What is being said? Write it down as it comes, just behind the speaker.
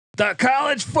The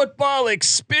college football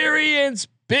experience,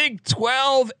 Big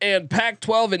 12 and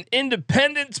Pac-12 and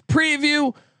Independence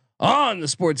preview on the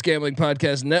Sports Gambling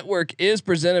Podcast Network is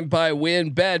presented by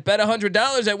WynnBET. Bet $100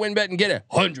 at WynnBET and get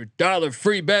 $100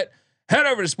 free bet. Head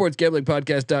over to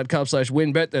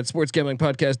sportsgamblingpodcast.com/WynnBET. That's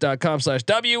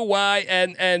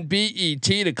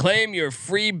sportsgamblingpodcast.com/WYNNBET to claim your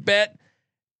free bet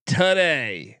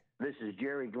today. This is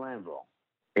Jerry Glanville,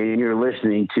 and you're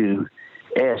listening to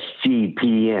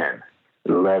SGPN.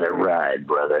 Let it ride,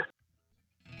 brother.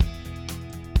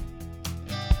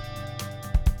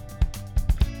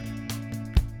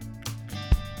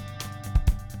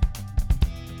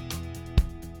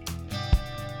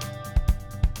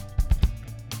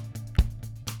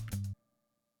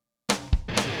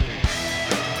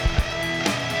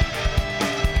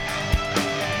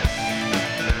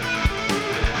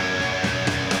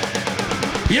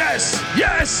 Yes,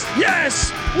 yes,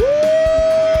 yes. Woo!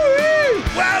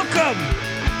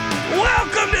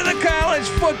 Welcome to the college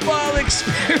football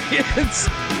experience.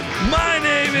 My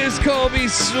name is Colby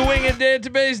Swinging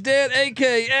Database Dan,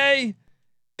 aka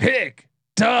Pick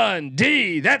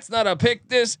Dundee. That's not a pick.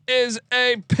 This is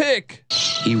a pick.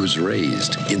 He was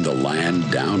raised in the land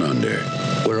down under,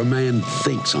 where a man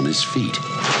thinks on his feet,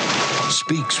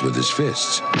 speaks with his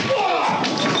fists,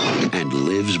 and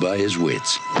lives by his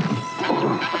wits.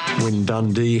 When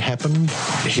Dundee happened,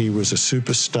 he was a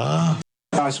superstar.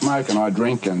 I smoke and I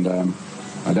drink and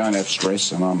I don't have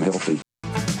stress and I'm healthy.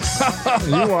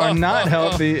 You are not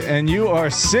healthy and you are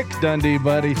sick, Dundee,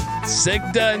 buddy. Sick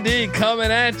Dundee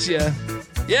coming at you.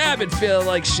 Yeah, I've been feeling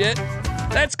like shit.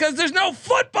 That's because there's no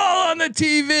football on the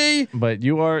TV. But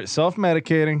you are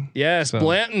self-medicating. Yes, so.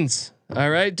 Blanton's. All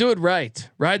right, do it right.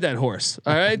 Ride that horse.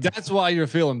 All right. That's why you're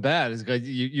feeling bad. Is because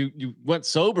you went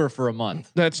sober for a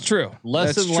month. That's true.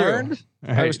 Lesson learned.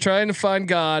 Right. I was trying to find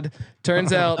God.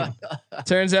 Turns out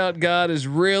God is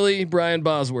really Brian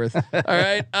Bosworth. All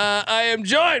right. I am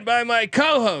joined by my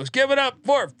co-host. Give it up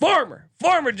for former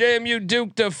JMU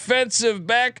Duke defensive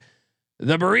back,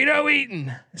 the burrito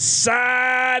eating,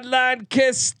 sideline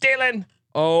kiss stealing,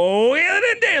 wheeling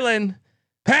and dealing,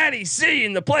 Patty C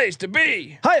in the place to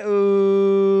be. Hi.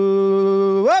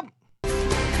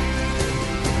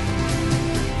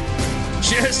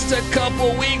 Just a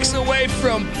couple weeks away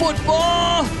from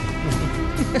football.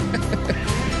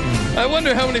 I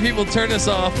wonder how many people turn us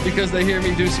off because they hear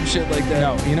me do some shit like that.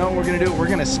 No, you know what we're gonna do? We're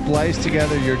gonna splice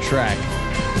together your track.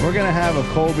 We're gonna have a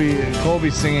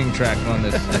Colby singing track on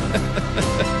this.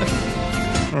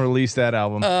 Release that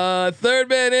album. Third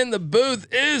man in the booth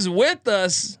is with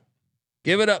us.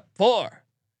 Give it up for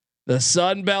the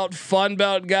Sunbelt Fun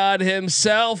Belt God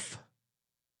himself,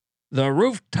 the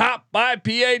rooftop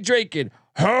IPA drinking,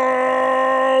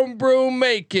 homebrew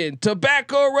making,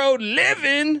 Tobacco Road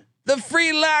living, the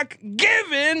free lock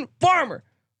giving, former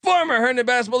Herndon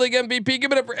Basketball League MVP.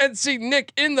 Give it up for NC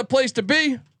Nick in the place to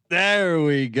be. There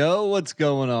we go. What's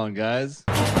going on, guys?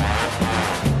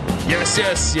 Yes.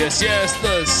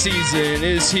 The season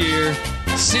is here.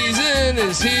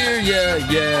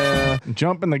 Yeah.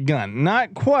 Jumping the gun,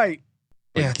 not quite.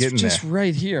 Yeah, it's just there.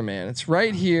 Right here, man. It's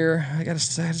right here. I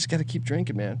just gotta keep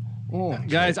drinking, man.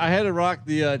 Guys, I had to rock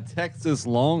the Texas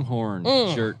Longhorn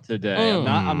shirt today.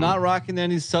 I'm not rocking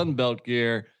any Sunbelt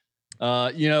gear.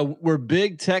 We're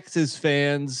big Texas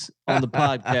fans on the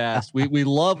podcast. We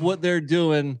love what they're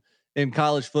doing in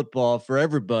college football for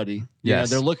everybody. Yes,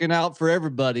 they're looking out for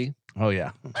everybody. Oh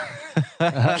yeah.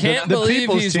 Can't believe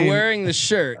he's wearing the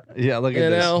shirt. Yeah, look at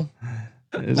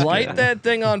this. Light that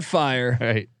thing on fire.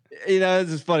 Right. This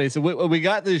is funny. So we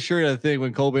got this shirt, I think,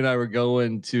 when Colby and I were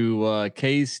going to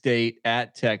K-State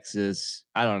at Texas.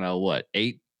 I don't know what,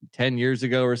 8-10 years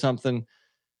ago or something.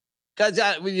 Guys,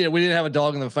 we didn't have a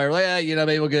dog in the fire. Like,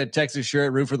 maybe we'll get a Texas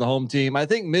shirt, root for the home team. I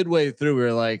think midway through we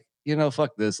were like,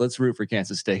 fuck this. Let's root for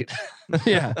Kansas State.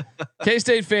 Yeah,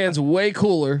 K-State fans way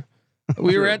cooler.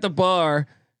 We were at the bar.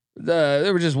 They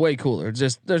were just way cooler.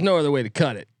 Just there's no other way to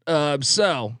cut it.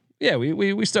 So yeah,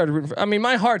 we started rooting for. I mean,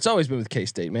 my heart's always been with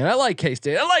K-State, man. I like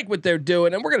K-State. I like what they're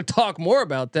doing, and we're going to talk more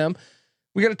about them.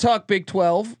 We're going to talk Big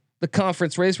 12, the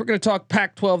conference race. We're going to talk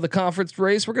Pac-12, the conference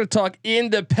race. We're going to talk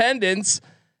independence.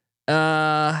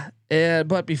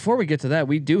 But before we get to that,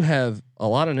 we do have a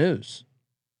lot of news.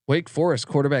 Wake Forest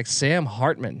quarterback Sam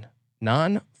Hartman,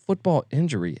 non-football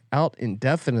injury, out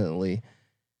indefinitely.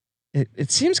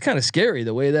 It seems kind of scary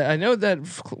the way that I know that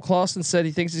Clausen said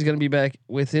he thinks he's going to be back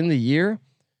within the year,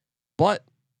 but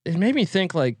it made me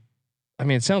think like, I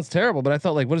mean, it sounds terrible, but I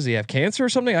thought like, what does he have, cancer or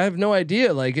something? I have no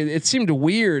idea. Like it seemed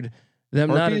weird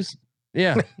them Herpes? not.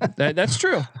 Yeah, that's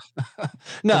true.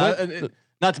 No,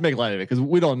 not to make light of it because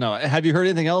we don't know. Have you heard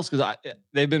anything else? Because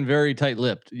they've been very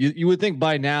tight-lipped. You would think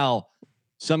by now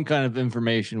some kind of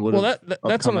information would. Well,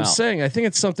 that's what I'm saying. I think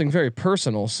it's something very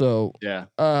personal. So yeah,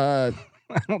 I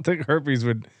don't think herpes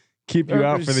would keep you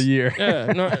out for the year.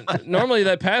 Yeah, normally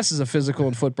that passes a physical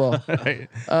in football. Right.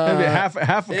 Maybe half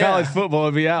of college football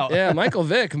would be out. Yeah, Michael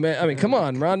Vick, man. I mean, come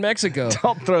on, Ron Mexico.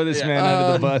 Don't throw this man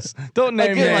under the bus. Don't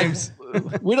name names.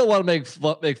 We don't want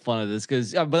to make fun of this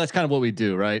because, but that's kind of what we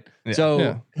do, right? Yeah.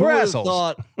 So We're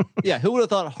assholes. Who would have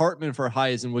thought Hartman for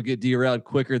Heisman would get derailed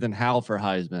quicker than Howell for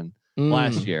Heisman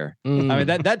last year? I mean,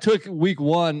 that took week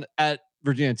 1 at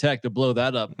Virginia Tech to blow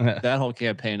that up, that whole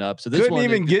campaign up. So this couldn't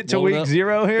even get to week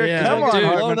 0 here. Yeah, come on,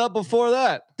 dude, blown up before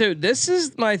that, dude. This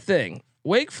is my thing.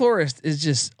 Wake Forest is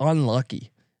just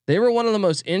unlucky. They were one of the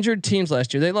most injured teams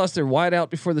last year. They lost their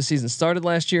wideout before the season started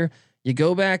last year. You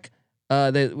go back.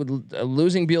 They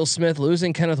losing Beal Smith,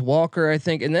 losing Kenneth Walker, I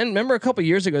think, and then remember a couple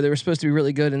years ago they were supposed to be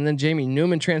really good, and then Jamie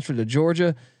Newman transferred to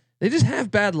Georgia. They just have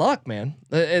bad luck, man.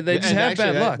 They just have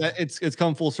bad luck. It's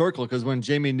come full circle because when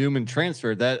Jamie Newman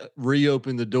transferred, that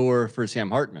reopened the door for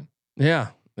Sam Hartman. Yeah.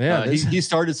 He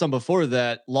started some before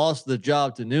that, lost the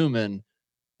job to Newman,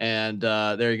 and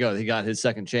there you go. He got his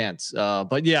second chance.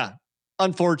 But yeah,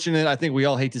 unfortunate. I think we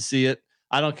all hate to see it.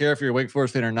 I don't care if you're a Wake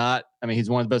Forest fan or not. I mean, he's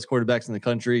one of the best quarterbacks in the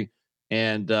country.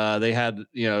 And they had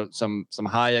some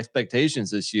high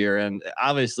expectations this year, and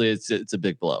obviously it's a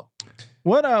big blow.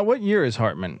 What year is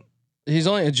Hartman? He's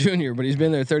only a junior, but he's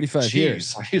been there 35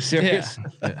 years. Are you serious?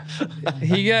 Yeah.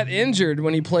 He got injured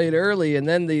when he played early, and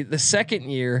then the second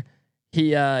year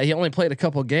he only played a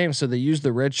couple games, so they used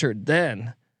the red shirt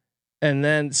then. And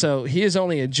then so he is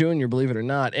only a junior, believe it or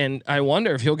not. And I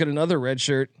wonder if he'll get another red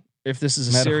shirt. If this is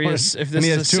a serious, if this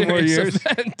is a 2 more years,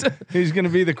 event. He's going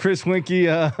to be the Chris Winkie.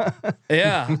 Yeah,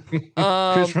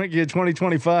 Chris Winkie of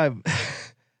 2025.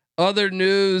 Other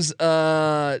news: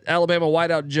 Alabama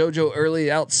wideout JoJo Early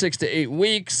out 6 to 8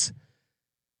 weeks.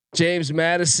 James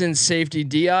Madison safety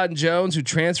Deion Jones, who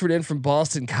transferred in from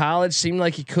Boston College, seemed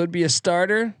like he could be a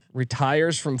starter.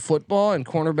 Retires from football, and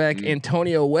cornerback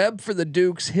Antonio Webb for the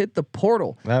Dukes hit the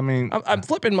portal. I mean, I'm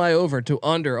flipping my over to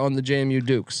under on the JMU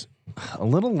Dukes. A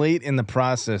little late in the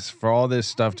process for all this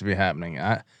stuff to be happening.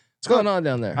 What's going on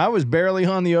down there? I was barely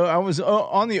on the. I was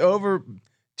on the over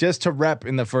just to rep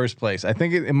in the first place. I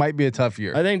think it might be a tough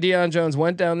year. I think Deion Jones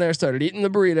went down there, started eating the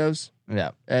burritos.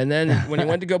 Yeah, and then when he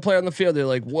went to go play on the field, they're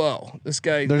like, "Whoa, this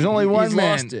guy." There's only one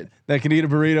man that can eat a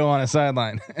burrito on a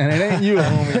sideline, and it ain't you,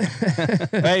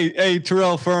 homie. Hey,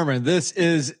 Terrell Furman, this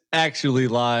is actually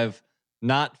live,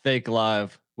 not fake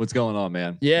live. What's going on,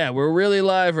 man? Yeah, we're really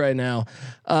live right now.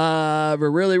 We're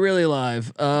really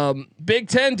live. Big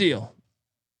Ten deal,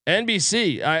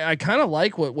 NBC. I kind of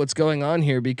like what's going on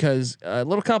here because a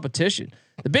little competition.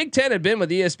 The Big Ten had been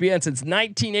with ESPN since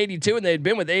 1982, and they had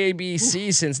been with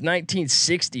ABC since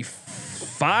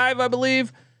 1965, I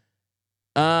believe.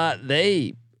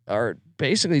 They are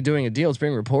basically doing a deal. It's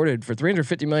being reported for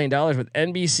 $350 million with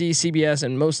NBC, CBS,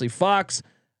 and mostly Fox.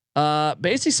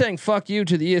 Basically saying fuck you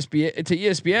to the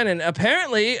ESPN, and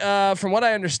apparently, from what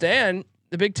I understand,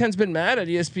 the Big Ten's been mad at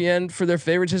ESPN for their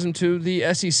favoritism to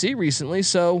the SEC recently.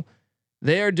 So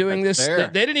they are doing this. They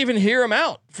didn't even hear them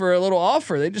out for a little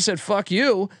offer. They just said fuck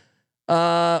you.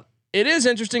 It is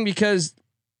interesting because,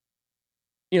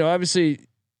 obviously,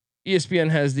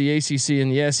 ESPN has the ACC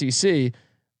and the SEC,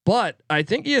 but I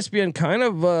think ESPN kind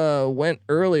of went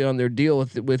early on their deal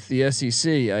with the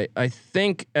SEC. I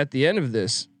think at the end of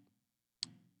this.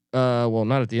 Well,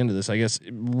 not at the end of this, I guess.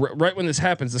 Right when this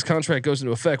happens, this contract goes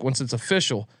into effect. Once it's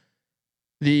official,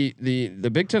 the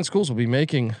Big Ten schools will be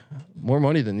making more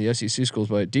money than the SEC schools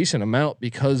by a decent amount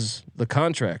because the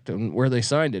contract and where they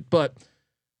signed it. But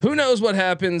who knows what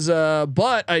happens?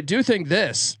 But I do think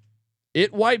it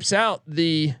wipes out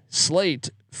the slate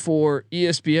for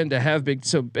ESPN to have big.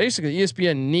 So basically,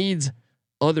 ESPN needs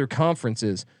other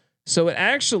conferences. So it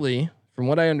actually, from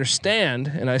what I understand,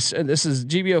 and I said this is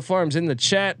GBO Farms in the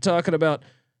chat talking about,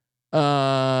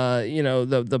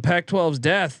 the Pac-12's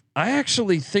death. I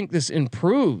actually think this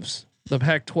improves the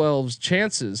Pac-12's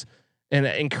chances and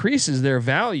it increases their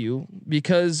value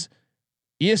because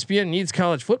ESPN needs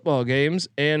college football games,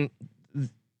 and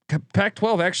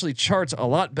Pac-12 actually charts a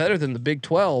lot better than the Big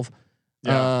 12.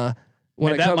 Yeah.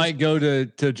 When that might go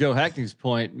to Joe Hackney's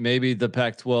point, maybe the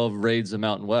Pac-12 raids the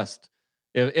Mountain West.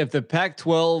 If the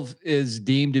Pac-12 is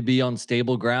deemed to be on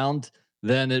stable ground,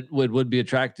 then it would be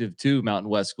attractive to Mountain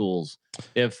West schools.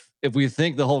 If we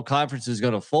think the whole conference is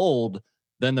going to fold,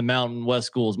 then the Mountain West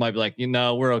schools might be like,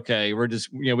 we're okay. We're just,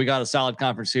 we got a solid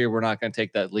conference here. We're not going to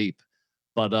take that leap.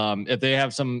 But if they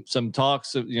have some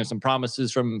talks, some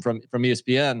promises from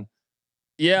ESPN,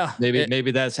 Yeah,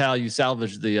 maybe that's how you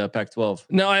salvage the Pac-12.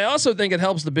 Now, I also think it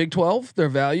helps the Big 12 their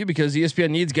value because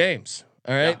ESPN needs games.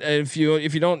 All right, if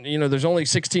you don't, there's only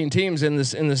 16 teams in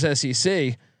this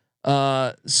SEC,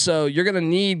 so you're going to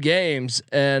need games,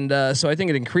 and so I think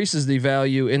it increases the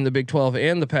value in the Big 12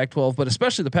 and the Pac-12, but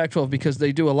especially the Pac-12 because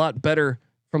they do a lot better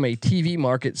from a TV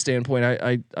market standpoint.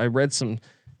 I read some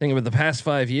thing about the past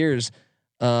 5 years.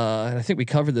 And I think we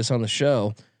covered this on the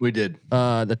show. We did.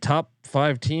 The top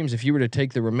 5 teams, if you were to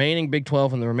take the remaining Big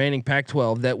 12 and the remaining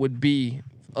Pac-12, that would be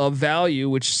of value,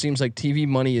 which seems like TV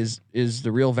money is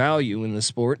the real value in the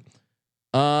sport.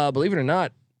 Believe it or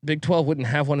not, Big 12 wouldn't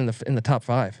have one in the top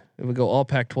 5. It would go all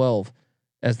Pac-12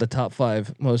 as the top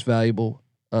 5 most valuable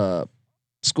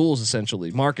schools,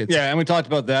 essentially markets. Yeah, and we talked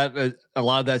about that. A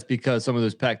lot of that's because some of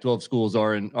those Pac-12 schools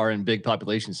are in big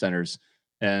population centers,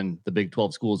 and the Big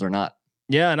 12 schools are not.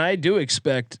 Yeah, and I do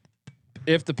expect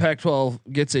if the Pac-12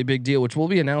 gets a big deal, which will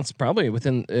be announced probably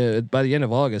within by the end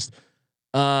of August,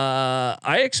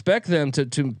 I expect them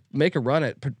to make a run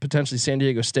at potentially San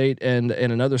Diego State and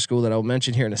another school that I'll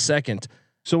mention here in a second.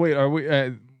 So wait, are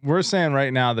we? We're saying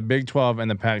right now the Big 12 and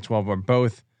the Pac-12 are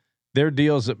both their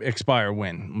deals expire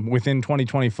within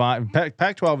 2025.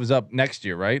 Pac-12 is up next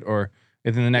year, right? Or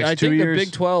within the next 2 years? I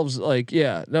think the Big 12's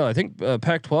I think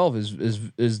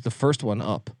Pac-12 is the first one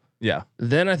up. Yeah.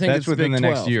 Then I think that's it's within Big the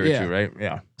 12. next year or two, right?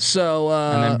 Yeah. So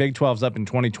and then Big 12's up in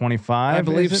 2025. I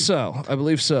believe so.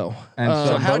 And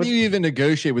so how do you even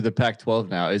negotiate with the Pac-12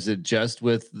 now? Is it just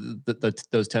with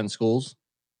those 10 schools?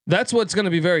 That's what's going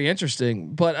to be very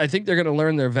interesting. But I think they're going to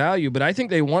learn their value. But I think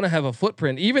they want to have a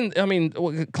footprint.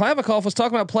 Klavikov was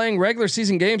talking about playing regular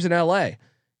season games in LA.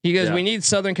 He goes, we need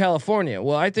Southern California.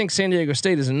 Well, I think San Diego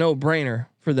State is a no-brainer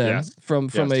for them from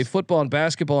a football and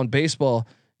basketball and baseball.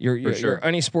 You're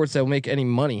any sports that will make any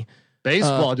money.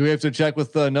 Baseball. Do we have to check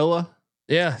with Noah?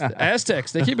 Yeah,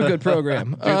 Aztecs. They keep a good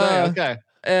program. Okay.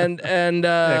 And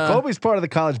Colby's part of the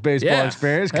college baseball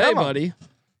experience. Come on, buddy.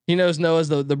 He knows Noah's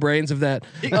the brains of that.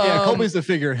 Yeah, Colby's the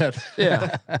figurehead.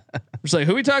 Yeah. It's like,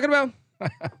 who are we talking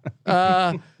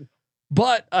about?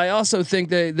 But I also think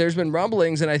that there's been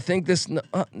rumblings, and I think this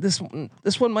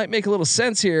one might make a little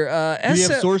sense here. Do you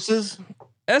have sources?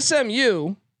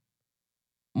 SMU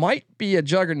might be a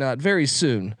juggernaut very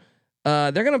soon. They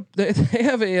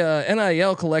have a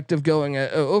NIL collective going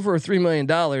over $3 million,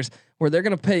 where they're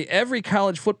going to pay every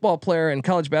college football player and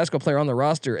college basketball player on the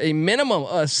roster a minimum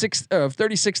of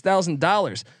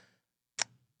 $36,000.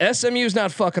 SMU's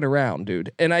not fucking around,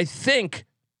 dude. And I think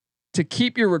to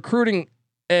keep your recruiting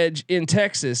edge in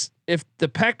Texas, if the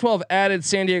Pac-12 added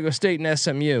San Diego State and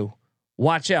SMU,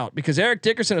 watch out, because Eric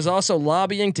Dickerson is also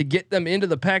lobbying to get them into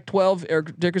the Pac-12.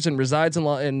 Eric Dickerson resides in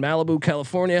Malibu,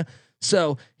 California,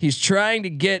 so he's trying to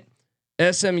get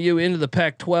SMU into the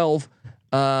Pac-12.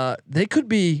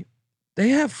 They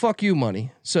have fuck you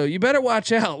money, so you better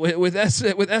watch out with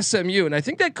SMU. And I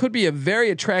think that could be a very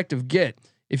attractive get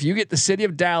if you get the city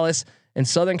of Dallas and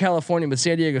Southern California with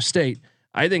San Diego State.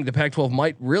 I think the Pac-12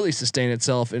 might really sustain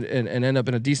itself and end up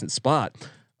in a decent spot.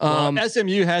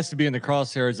 SMU has to be in the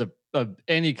crosshairs of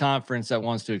any conference that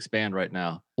wants to expand right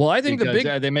now. Well, I think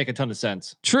they make a ton of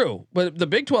sense. True, but the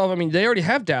Big 12, I mean, they already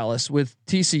have Dallas with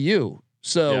TCU,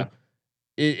 so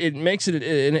it makes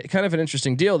it kind of an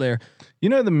interesting deal there. You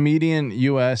know, the median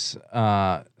U.S.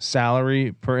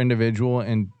 Salary per individual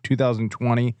in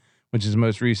 2020, which is the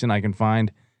most recent I can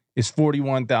find, is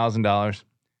 $41,000.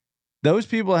 Those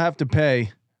people have to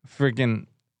pay freaking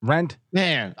rent.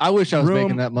 Man, I wish I was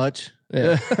making that much.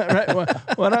 Yeah.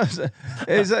 Right.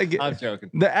 It's like I'm joking.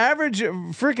 The average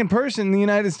freaking person in the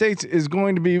United States is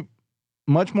going to be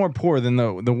much more poor than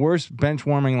the worst bench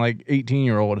warming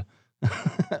 18-year-old.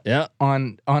 Yeah,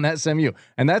 on SMU,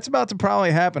 and that's about to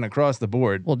probably happen across the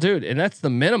board. Well, dude, and that's the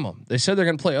minimum. They said they're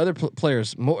going to play other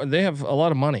players more. They have a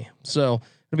lot of money, so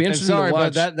it'll be interesting to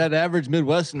watch. But that average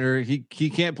Midwesterner, he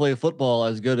can't play football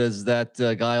as good as that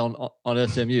guy on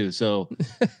SMU. So,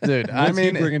 dude, I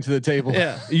mean, bringing to the table.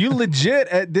 Yeah, you legit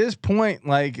at this point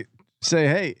say,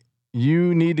 hey,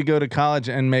 you need to go to college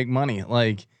and make money.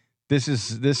 This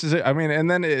is. I mean,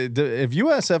 and then if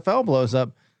USFL blows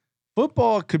up,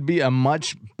 football could be a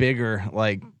much bigger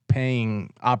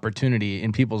paying opportunity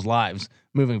in people's lives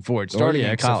moving forward. Starting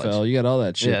in XFL, college, you got all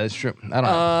that shit. Yeah, that's true. I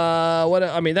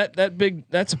don't know.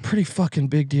 That's a pretty fucking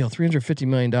big deal. $350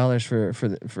 million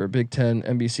for Big Ten,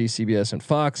 NBC, CBS, and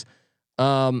Fox.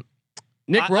 I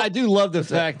do love the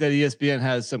fact that ESPN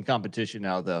has some competition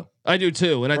now, though. I do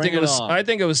too, and I think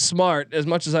it was smart. As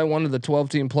much as I wanted the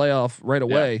 12-team playoff right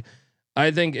away. Yeah.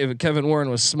 I think if Kevin Warren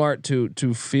was smart to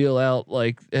feel out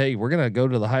hey, we're gonna go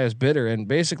to the highest bidder, and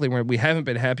basically we haven't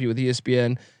been happy with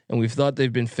ESPN, and we've thought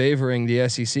they've been favoring the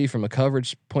SEC from a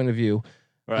coverage point of view.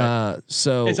 Right.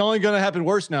 So it's only going to happen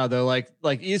worse now, though. Like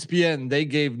ESPN, they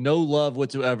gave no love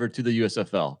whatsoever to the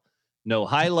USFL. No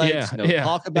highlights, no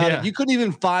talk about it. You couldn't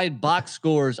even find box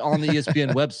scores on the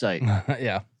ESPN website.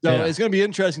 So it's going to be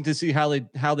interesting to see how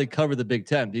they cover the Big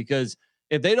Ten, because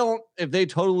if they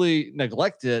totally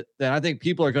neglect it, then I think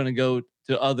people are going to go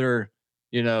to other,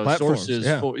 platforms, sources.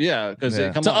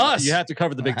 Because us, you have to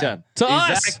cover the Big Ten.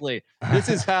 Exactly. This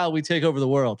is how we take over the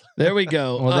world. There we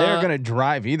go. Well, they're going to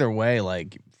drive either way.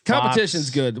 Like competition's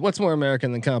Fox, good. What's more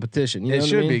American than competition? You know it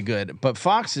should be good. But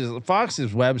Fox's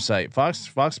website,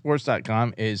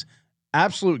 foxsports.com, is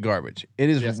absolute garbage. It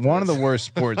is one of the worst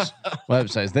sports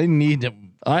websites. They need to.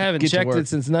 I haven't checked it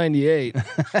since '98.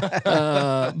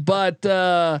 But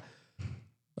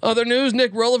other news: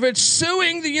 Nick Rolovich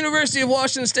suing the University of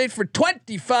Washington State for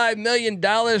 $25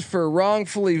 million for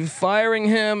wrongfully firing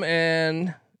him,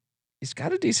 and he's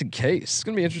got a decent case. It's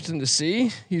gonna be interesting to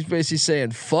see. He's basically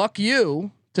saying "fuck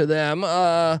you" to them.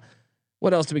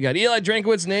 What else do we got? Eli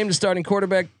Drinkwitz named as starting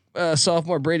quarterback.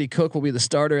 Sophomore Brady Cook will be the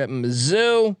starter at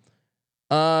Mizzou.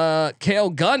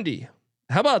 Cale Gundy.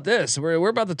 How about this? We're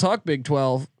about to talk Big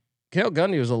 12. Cale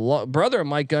Gundy was brother of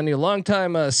Mike Gundy, a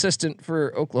longtime assistant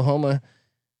for Oklahoma.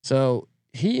 So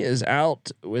he is out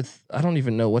with, I don't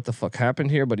even know what the fuck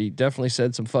happened here, but he definitely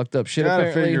said some fucked up shit.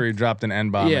 Gotta figure he dropped an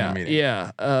N-bomb in a meeting.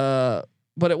 Yeah.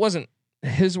 But it wasn't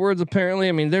his words, apparently.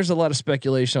 I mean, there's a lot of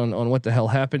speculation on what the hell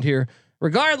happened here.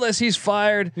 Regardless, he's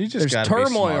fired. You just there's gotta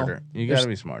turmoil. Be smarter. You got to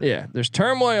be smarter. Yeah, there's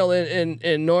turmoil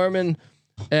in Norman,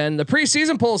 and the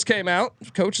preseason polls came out.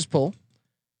 Coaches poll.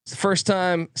 It's the first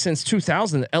time since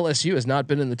 2000 that LSU has not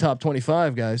been in the top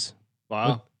 25. Guys,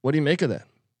 wow. What do you make of that?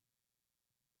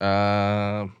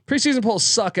 Preseason polls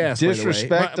suck ass.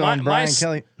 Disrespect on Brian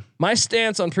Kelly. My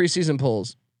stance on preseason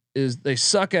polls is they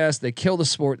suck ass. They kill the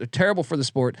sport. They're terrible for the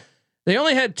sport. They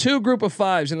only had 2 group of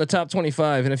 5s in the top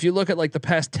 25. And if you look at like the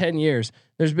past 10 years,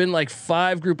 there's been like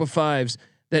 5 group of 5s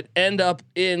that end up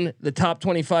in the top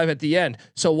 25 at the end.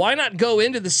 So why not go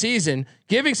into the season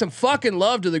giving some fucking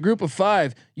love to the group of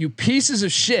 5, you pieces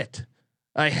of shit.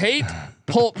 I hate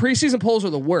preseason polls are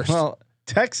the worst. Well,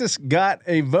 Texas got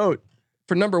a vote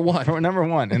for number 1. For number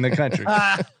 1 in the country.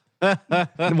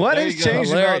 What has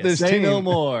changed about this Say team? no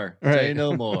more. Right. Say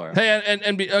no more.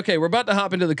 Hey, okay, we're about to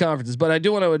hop into the conferences, but I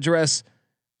do want to address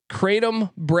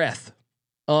Kratom Breath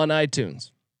on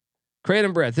iTunes.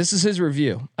 Kratom Breath. This is his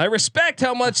review. I respect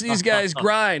how much these guys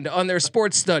grind on their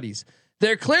sports studies.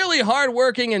 They're clearly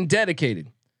hardworking and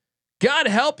dedicated. God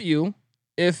help you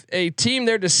if a team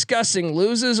they're discussing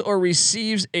loses or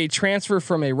receives a transfer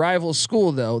from a rival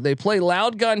school, though. They play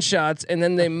loud gunshots and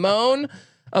then they moan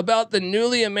about the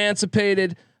newly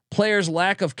emancipated players'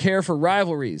 lack of care for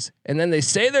rivalries. And then they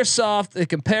say they're soft. They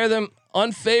compare them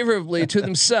unfavorably to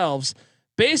themselves.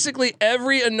 Basically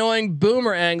every annoying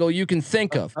boomer angle you can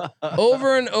think of,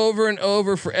 over and over and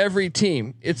over for every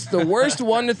team. It's the worst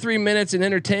 1 to 3 minutes in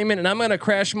entertainment, and I'm going to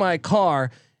crash my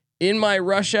car in my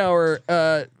rush hour,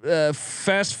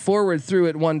 fast forward through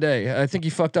it one day. I think he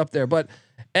fucked up there, but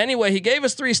anyway, he gave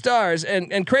us 3 stars.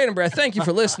 And Kratom Breath, thank you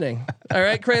for listening. All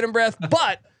right, Kratom Breath,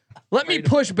 but let me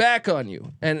push back on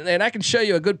you, and I can show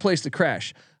you a good place to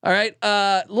crash. All right,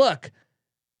 look,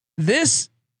 this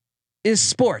is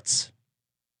sports.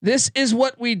 This is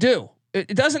what we do.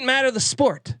 It doesn't matter the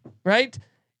sport, right?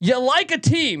 You like a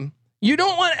team. You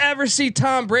don't want to ever see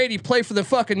Tom Brady play for the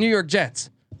fucking New York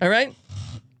Jets. All right.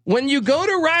 When you go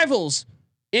to rivals,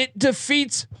 it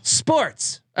defeats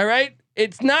sports. All right.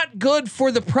 It's not good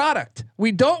for the product.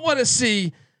 We don't want to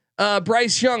see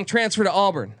Bryce Young transfer to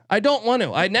Auburn. I don't want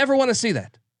to. I never want to see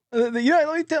that. Let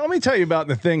me tell you about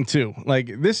the thing too.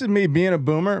 Like, this is me being a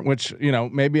boomer, which,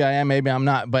 maybe I am, maybe I'm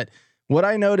not, but what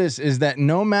I notice is that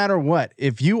no matter what,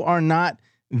 if you are not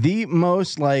the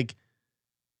most like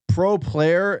pro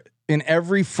player in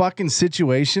every fucking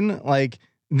situation, like,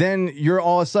 then you're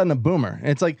all of a sudden a boomer. And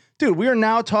it's like, dude, we are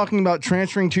now talking about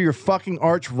transferring to your fucking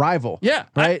arch rival. Yeah.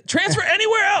 Right. Transfer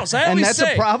anywhere else. And that's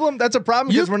a problem. That's a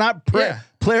problem because we're not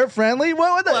player friendly.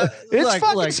 It's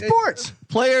fucking sports.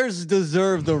 Players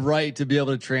deserve the right to be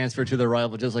able to transfer to their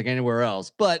rival just like anywhere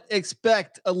else, but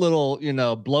expect a little,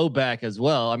 blowback as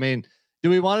well. I mean, do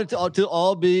we want it to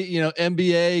all be,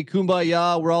 NBA,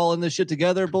 kumbaya, we're all in this shit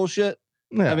together bullshit?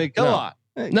 Yeah, I mean, come on.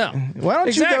 No. Why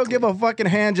don't you go Exactly. give a fucking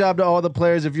hand job to all the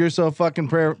players if you're so fucking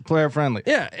player friendly?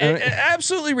 Yeah,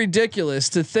 absolutely ridiculous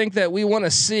to think that we want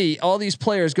to see all these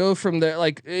players go from there.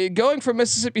 Like going from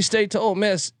Mississippi State to Ole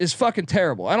Miss is fucking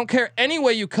terrible. I don't care any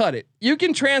way you cut it. You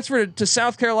can transfer to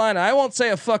South Carolina. I won't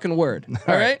say a fucking word.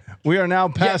 All right. We are now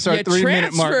past our 3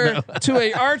 minute mark. Transfer to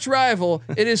a arch rival.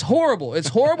 It is horrible. It's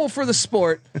horrible for the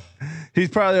sport. He's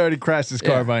probably already crashed his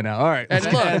car by now. All right. And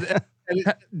look,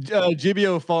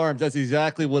 GBO Farms, that's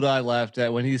exactly what I laughed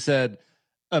at when he said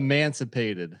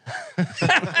emancipated.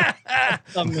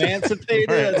 Emancipated.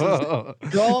 That's a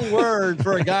strong word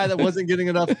for a guy that wasn't getting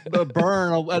enough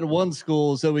burn at one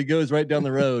school, so he goes right down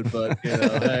the road. But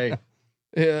hey,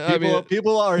 yeah,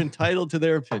 people are entitled to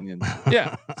their opinion.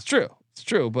 Yeah, it's true. It's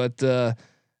true. But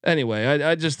anyway,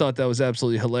 I just thought that was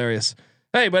absolutely hilarious.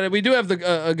 Hey, but we do have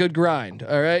a good grind.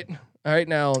 All right. All right,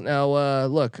 now,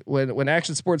 look, when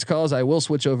Action Sports calls, I will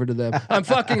switch over to them. I'm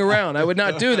fucking around. I would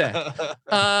not do that.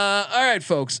 All right,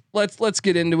 folks, let's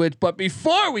get into it. But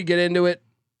before we get into it,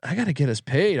 I got to get us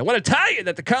paid. I want to tell you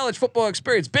that the college football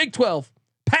experience, Big 12,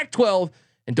 Pac-12,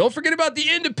 and don't forget about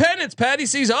the independents. Patty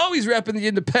C's always repping the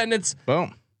independents.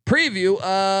 Boom. Preview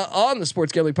on the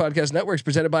Sports Gambling Podcast Network is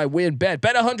presented by WinBet.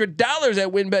 Bet $100 at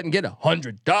WinBet and get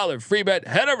 $100 free bet.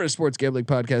 Head over to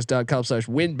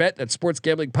sportsgamblingpodcast.com/WinBet. That's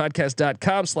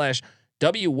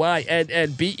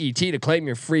sportsgamblingpodcast.com/WYNNBET to claim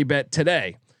your free bet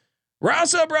today. We're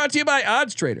also brought to you by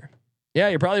Odds Trader. Yeah,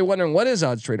 you're probably wondering, what is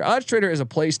Odds Trader? Odds Trader is a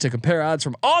place to compare odds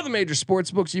from all the major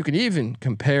sports books. You can even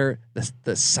compare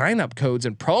the sign-up codes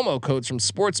and promo codes from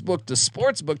sportsbook to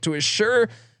sportsbook to assure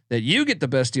that you get the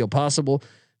best deal possible.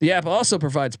 The app also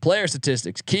provides player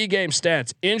statistics, key game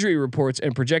stats, injury reports,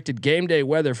 and projected game day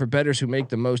weather for bettors who make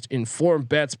the most informed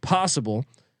bets possible.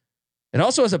 It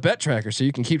also has a bet tracker, so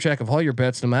you can keep track of all your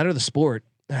bets no matter the sport.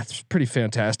 That's pretty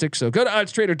fantastic. So go to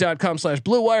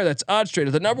oddstrader.com/Blue Wire. That's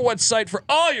OddsTrader, the #1 site for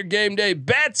all your game day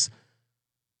bets.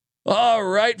 All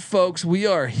right, folks, we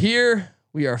are here.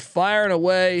 We are firing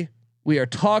away. We are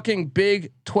talking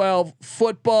Big 12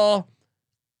 football.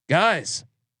 Guys,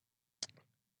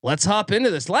 let's hop into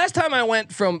this. Last time I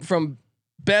went from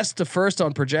best to first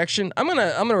on projection. I'm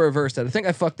gonna reverse that. I think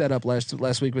I fucked that up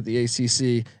last week with the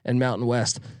ACC and Mountain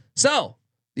West. So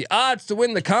the odds to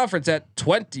win the conference at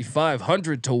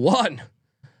 2,500 to 1.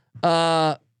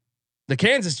 The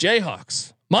Kansas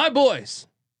Jayhawks, my boys,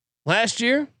 last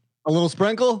year. A little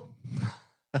sprinkle.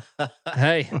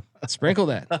 Hey, sprinkle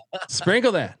that.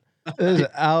 Sprinkle that. This is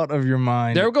out of your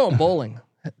mind. They're going bowling.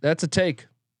 That's a take.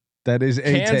 That is a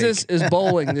Kansas take. is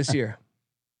bowling this year.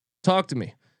 Talk to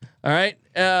me. All right.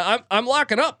 I'm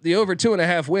locking up the over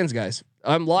 2.5 wins, guys.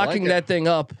 I'm locking that thing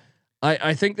up.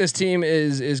 I think this team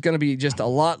is going to be just a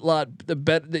lot the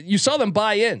better. You saw them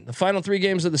buy in the final 3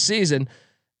 games of the season.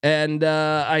 And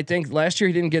I think last year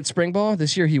he didn't get spring ball.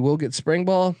 This year he will get spring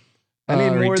ball.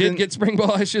 Get spring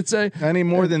ball, I should say. I need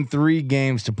more than 3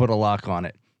 games to put a lock on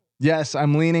it. Yes,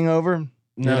 I'm leaning over.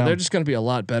 No, they're just going to be a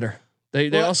lot better.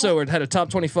 They also had a top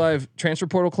 25 transfer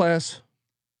portal class.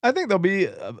 I think they'll be.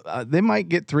 They might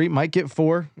get 3, might get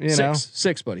 4. You know,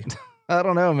 6, buddy. I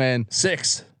don't know, man.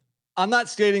 6. I'm not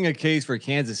stating a case for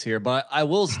Kansas here, but I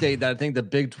will state that I think the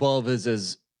Big 12 is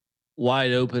as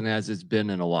wide open as it's been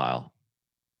in a while.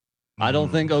 I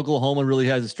don't think Oklahoma really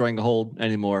has a stranglehold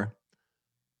anymore.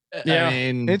 Yeah, I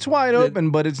mean, it's wide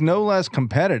open, but it's no less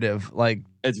competitive. Like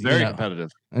it's very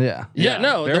competitive. Yeah.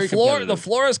 No, the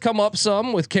floor has come up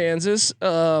some with Kansas,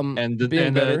 and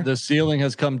the ceiling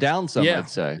has come down some. Yeah. I'd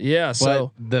say. Yeah.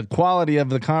 So the quality of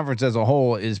the conference as a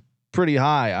whole is pretty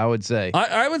high, I would say.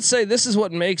 I would say this is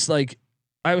what makes, like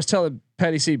I was telling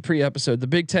Patty C pre-episode, the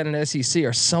Big Ten and SEC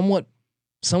are somewhat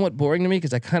boring to me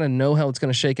because I kind of know how it's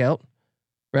going to shake out,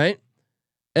 right?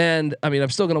 And I mean, I'm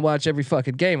still going to watch every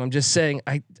fucking game. I'm just saying,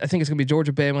 I think it's going to be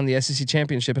Georgia Bama on the SEC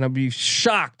championship, and I'd be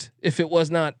shocked if it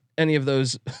was not any of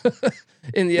those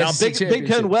in the SEC championship. Big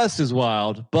Ten West is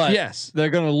wild, but yes, they're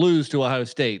going to lose to Ohio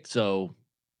State. So,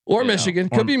 or Michigan,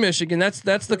 could be Michigan. That's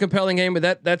the compelling game,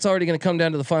 but that's already going to come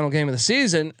down to the final game of the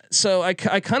season. So I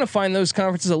kind of find those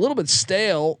conferences a little bit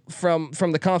stale from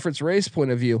the conference race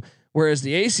point of view. Whereas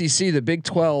the ACC, the Big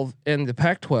 12, and the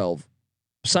Pac-12,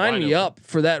 sign me up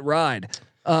for that ride.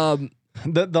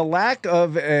 The lack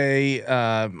of a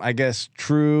I guess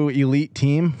true elite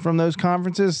team from those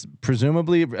conferences,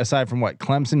 presumably aside from what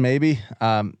Clemson,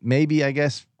 maybe I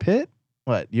guess Pitt,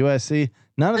 USC,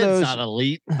 none of those. It's not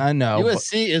elite. I know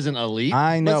USC isn't elite.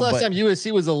 I know. When's the last time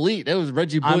USC was elite? It was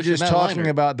Reggie Bush. I'm just and Matt talking Leinart.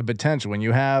 about the potential when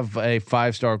you have a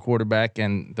 5-star quarterback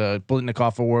and the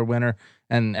Blitnikoff Award winner,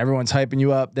 and everyone's hyping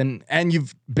you up. And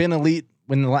you've been elite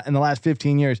in the last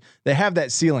 15 years. They have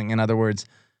that ceiling. In other words.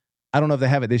 I don't know if they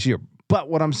have it this year, But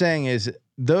what I'm saying is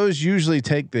those usually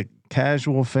take the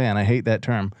casual fan. I hate that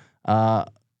term.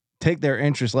 Take their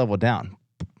interest level down.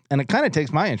 And it kind of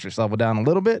takes my interest level down a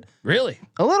little bit. Really?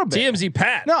 A little bit. TMZ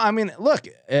Pat. No, I mean, look,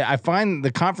 I find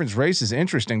the conference race is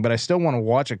interesting, but I still want to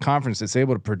watch a conference that's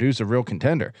able to produce a real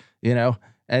contender, you know?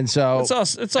 And so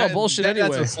It's all bullshit anyway.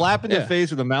 That's a slap in the face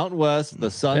with the Mountain West, the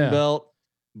Sun Belt,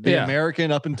 the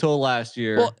American up until last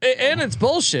year. Well, and it's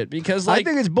bullshit because I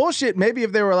think it's bullshit. Maybe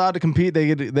if they were allowed to compete,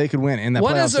 they could win in that.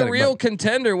 What playoff is a setting, real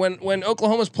contender when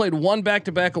Oklahoma's played one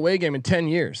back-to-back away game in 10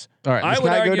 years? All right, I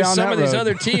would argue some of these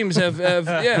other teams have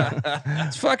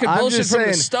it's fucking bullshit from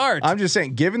the start. I'm just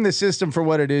saying, given the system for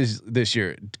what it is this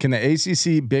year, can the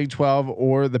ACC, Big 12,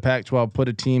 or the Pac-12 put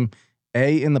a team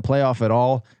A in the playoff at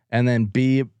all, and then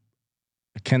B,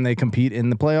 can they compete in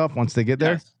the playoff once they get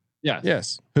there?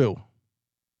 Yes. Who?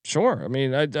 Sure. I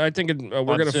mean, I think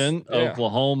we're Clemson,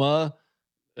 Oklahoma,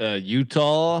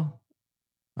 Utah.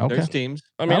 Okay. There's teams.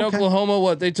 I mean, Okay.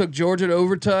 Oklahoma. They took Georgia to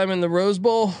overtime in the Rose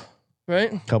Bowl,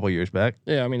 right? A couple years back.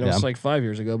 Yeah. I mean, it was like 5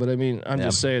 years ago, but I mean, I'm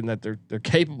just saying that they're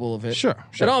capable of it. Sure.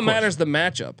 It all matters the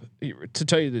matchup. To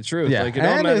tell you the truth, Yeah. like it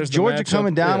all And matters. with Georgia the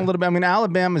coming down yeah. a little bit. I mean,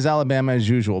 Alabama's Alabama as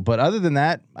usual, but other than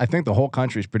that, I think the whole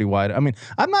country is pretty wide. I mean,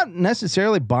 I'm not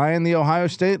necessarily buying the Ohio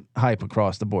State hype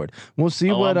across the board. We'll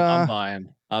see what. I'm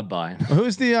buying.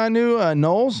 Who's the new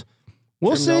Knowles?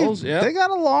 We'll Jim see. Knowles, yeah. They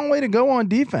got a long way to go on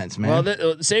defense, man.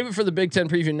 Well, save it for the Big Ten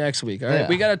preview next week. All right, Yeah.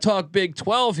 we got to talk Big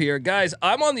 12 here, guys.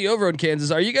 I'm on the over in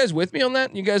Kansas. Are you guys with me on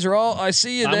that? You guys are all. I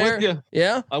see you I'm there. with you.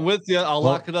 Yeah, I'm with you. I'll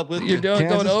lock it up with you're you. going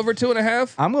Kansas? over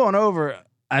 2.5. I'm going over.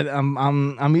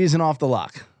 I'm easing off the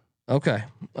lock. Okay.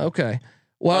 By the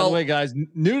Well, way, guys,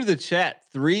 new to the chat,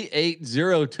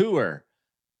 380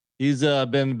 He's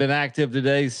been active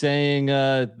today, saying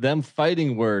them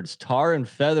fighting words, tar and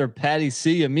feather, Patty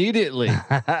C immediately.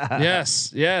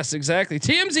 yes, exactly.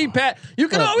 TMZ Pat. You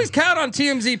can always count on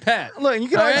TMZ Pat. Look, you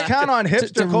can always count on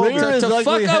hipster Colby. rear his to fuck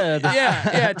ugly up,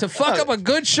 head. to fuck up a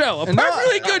good show, a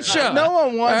perfectly good show. No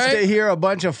one wants All right? to hear a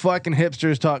bunch of fucking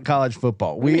hipsters talk college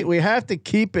football. We have to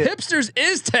keep it. Hipsters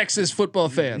is Texas football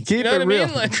fans. Keep you know it what real. I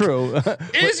mean? Like, True.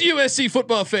 is USC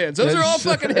football fans. Those are all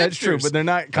fucking hipsters. That's true, but they're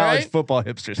not college right? football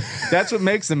hipsters. That's what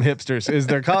makes them hipsters. Is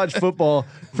they're college football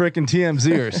freaking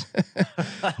TMZers.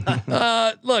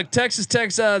 Look, Texas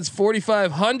Tech's odds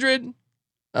 4,500.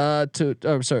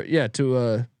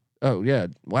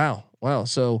 Wow.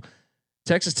 So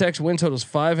Texas Tech's win total is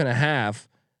 5.5.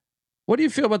 What do you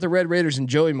feel about the Red Raiders and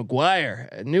Joey McGuire?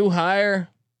 A new hire.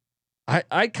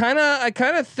 I kind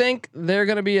of think they're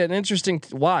going to be an interesting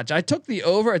watch. I took the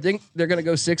over. I think they're going to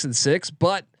go 6-6,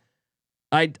 but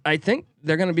I think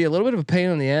they're going to be a little bit of a pain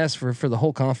in the ass for the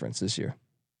whole conference this year.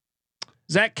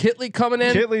 Zach Kitley coming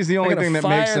in. Kitley's the only thing that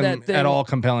makes them thing. at all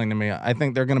compelling to me. I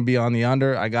think they're going to be on the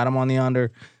under. I got them on the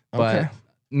under, but Okay.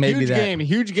 maybe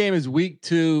Huge game is week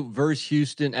 2 versus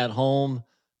Houston at home.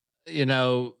 You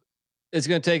know, it's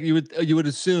going to take you would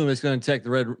assume it's going to take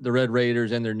the Red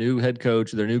Raiders and their new head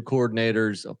coach, their new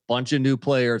coordinators, a bunch of new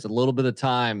players, a little bit of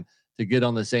time to get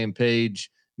on the same page.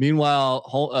 Meanwhile,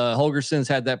 Holgerson's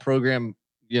had that program,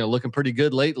 looking pretty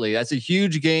good lately. That's a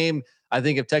huge game. I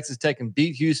think if Texas Tech can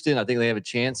beat Houston, I think they have a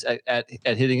chance at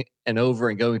hitting an over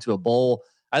and going to a bowl.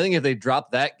 I think if they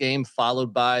drop that game,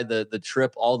 followed by the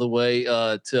trip all the way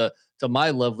to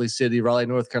my lovely city, Raleigh,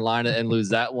 North Carolina, and lose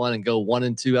that one and go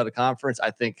 1-2 out of conference,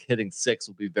 I think hitting 6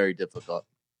 will be very difficult.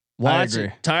 Watch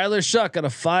it. Tyler Shuck gonna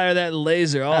fire that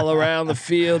laser all around the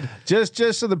field. Just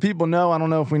so the people know, I don't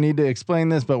know if we need to explain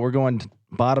this, but we're going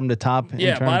bottom to top.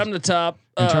 Bottom to top.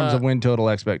 In terms of win total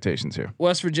expectations here.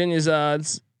 West Virginia's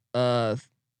odds. The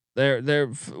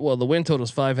win total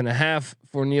is 5.5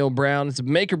 for Neil Brown. It's a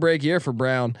make or break year for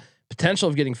Brown. Potential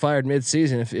of getting fired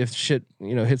mid-season if shit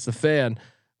hits the fan.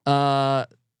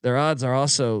 Their odds are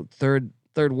also third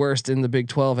worst in the Big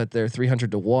 12 at their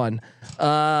 300-1.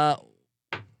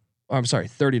 I'm sorry,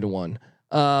 30-1.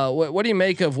 What do you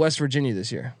make of West Virginia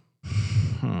this year?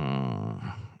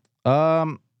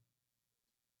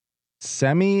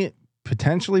 Semi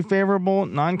potentially favorable,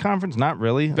 non-conference, not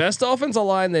really. Best offensive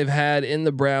line they've had in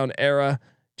the Brown era.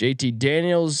 JT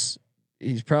Daniels,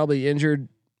 he's probably injured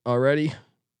already.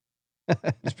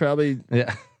 He's probably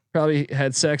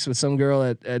had sex with some girl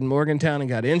at Morgantown and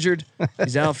got injured.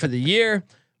 He's out for the year.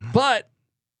 But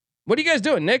what are you guys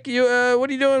doing, Nick? What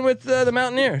are you doing with the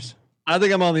Mountaineers? I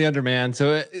think I'm on the under, man.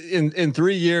 So in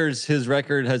 3 years, his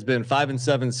record has been 5-7,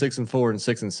 6-4, and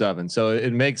 6-7. So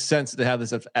it makes sense to have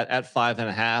this at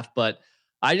 5.5. But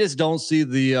I just don't see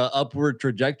the upward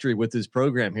trajectory with this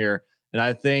program here. And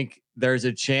I think there's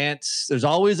a chance. There's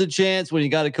always a chance when you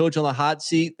got a coach on the hot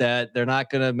seat that they're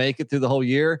not going to make it through the whole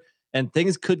year, and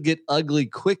things could get ugly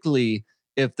quickly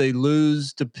if they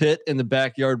lose to Pitt in the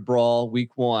backyard brawl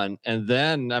week 1, and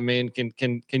then I mean,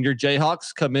 can your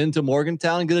Jayhawks come into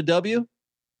Morgantown and get a W?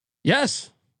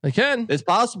 Yes, they can. It's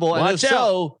possible. Watch and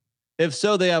out. if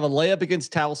so, they have a layup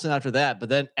against Towson after that, but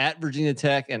then at Virginia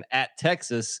Tech and at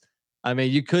Texas. I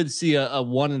mean, you could see a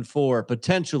 1-4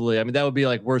 potentially. I mean, that would be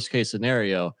like worst case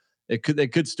scenario. They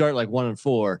could start like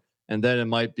 1-4, and then it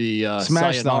might be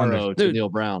Smash the under. sayonara to Neil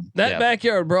Brown. That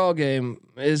backyard brawl game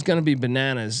is going to be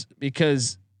bananas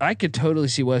because I could totally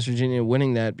see West Virginia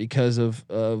winning that because of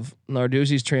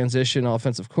Narduzzi's transition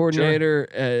offensive coordinator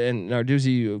and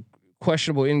Narduzzi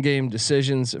questionable in-game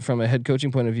decisions from a head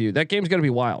coaching point of view. That game's going to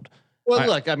be wild. Well,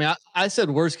 look, I mean, I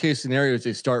said worst case scenario is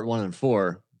they start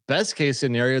 1-4. Best case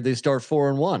scenario, they start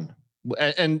 4-1,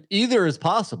 and either is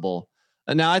possible.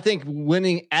 And now I think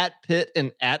winning at Pitt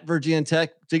and at Virginia Tech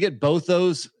to get both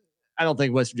those, I don't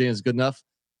think West Virginia is good enough.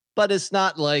 But it's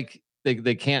not like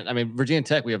they can't. I mean, Virginia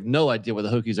Tech, we have no idea what the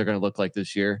Hokies are going to look like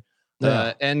this year.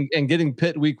 Yeah. And getting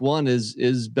Pitt week 1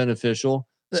 is beneficial.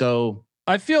 So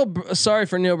I feel sorry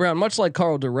for Neil Brown, much like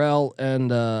Carl Durrell and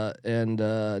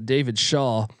David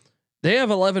Shaw. They have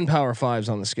 11 Power Fives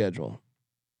on the schedule.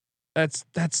 That's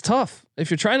tough if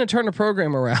you're trying to turn a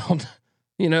program around,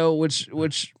 you know, which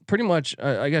pretty much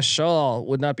I guess Shaw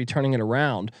would not be turning it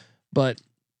around, but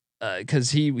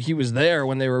because he was there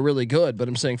when they were really good. But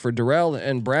I'm saying for Durrell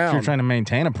and Brown, If you're trying to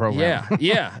maintain a program.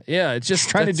 yeah. It's just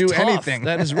Trying to do tough. anything.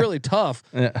 That is really tough.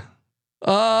 Yeah.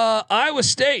 Iowa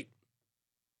State,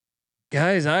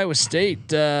 guys. Iowa State.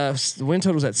 The win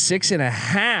total was at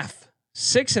 6.5.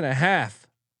 6.5.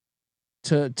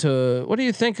 To what do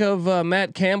you think of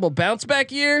Matt Campbell bounce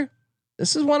back year?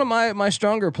 This is one of my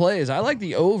stronger plays. I like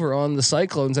the over on the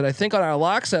Cyclones, and I think on our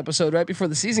locks episode right before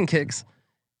the season kicks,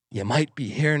 you might be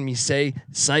hearing me say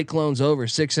Cyclones over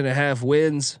 6.5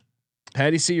 wins.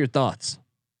 Patty, see your thoughts.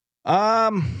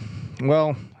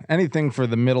 Well, anything for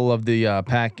the middle of the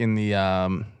pack in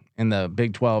the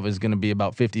Big 12 is going to be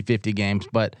about 50-50 games,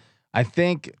 but I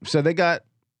think so. They got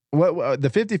what the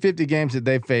 50-50 games that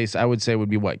they face, I would say would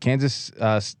be what Kansas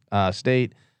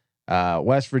State,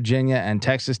 West Virginia, and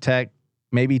Texas Tech,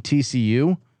 maybe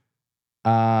TCU,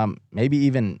 maybe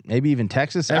even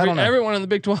Texas. I don't know. Everyone in the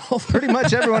Big 12, pretty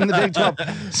much everyone in the Big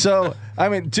 12. So I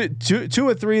mean, two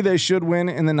or three they should win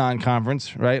in the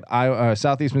non-conference, right?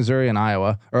 Southeast Missouri and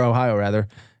Iowa or Ohio rather,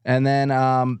 and then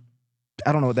I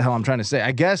don't know what the hell I'm trying to say.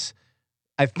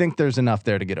 I think there's enough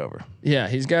there to get over. Yeah,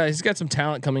 he's got some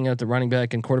talent coming out at the running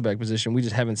back and quarterback position. We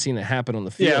just haven't seen it happen on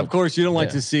the field. yeah, of course you don't like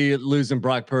to see it losing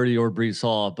Brock Purdy or Breece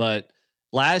Hall, but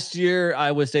last year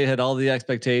Iowa State had all the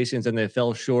expectations and they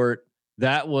fell short.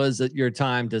 That was your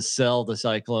time to sell the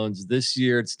Cyclones. This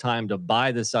year it's time to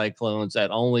buy the Cyclones at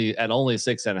only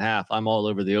 6.5. I'm all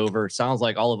over the over. Sounds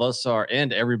like all of us are,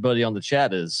 and everybody on the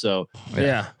chat is. So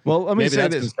Yeah. Well, let me maybe say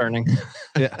that's this. concerning.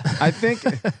 Yeah, I think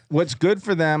what's good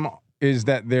for them is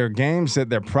that their games that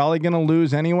they're probably going to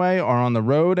lose anyway are on the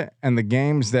road, and the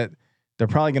games that they're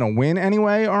probably going to win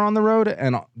anyway are on the road,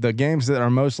 and the games that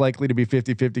are most likely to be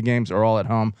 50-50 games are all at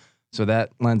home. So that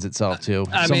lends itself to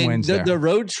some wins there. The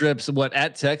road trips,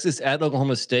 at Texas, at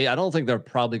Oklahoma State, I don't think they're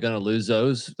probably going to lose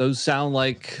those. Those sound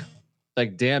like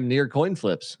damn near coin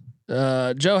flips.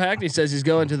 Joe Hackney says he's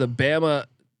going to the Bama.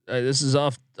 This is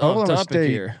off Oklahoma topic State.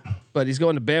 here, but he's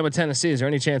going to Bama, Tennessee. Is there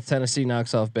any chance Tennessee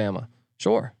knocks off Bama?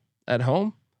 Sure. At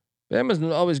home, Bama's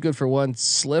always good for one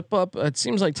slip up. It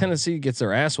seems like Tennessee gets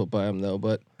their ass whooped by them though.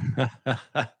 But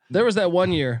there was that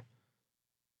one year.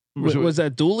 Was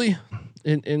that Dooley?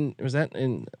 Was that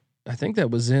in? I think that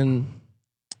was in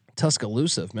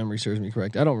Tuscaloosa, if memory serves me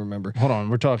correct. I don't remember. Hold on,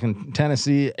 we're talking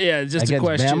Tennessee. Yeah, just a against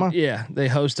question. Bama? Yeah, they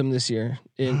host them this year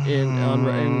in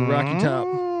Rocky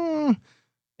Top.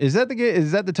 Is that the game?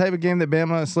 Is that the type of game that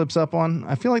Bama slips up on?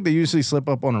 I feel like they usually slip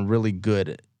up on a really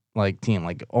good team,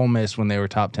 like Ole Miss when they were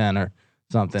top 10 or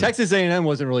something. Texas A&M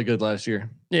wasn't really good last year.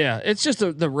 Yeah, it's just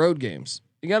the road games.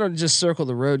 You got to just circle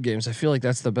the road games. I feel like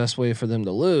that's the best way for them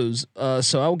to lose.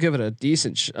 So I'll give it a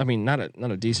decent. I mean, not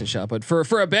a decent shot, but for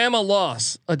a Bama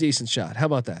loss, a decent shot. How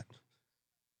about that?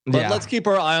 But let's keep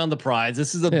our eye on the prize.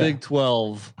 This is a Big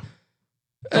 12.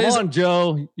 Come Is- on,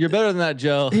 Joe. You're better than that,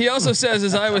 Joe. He also says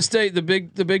is Iowa State the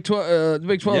Big 12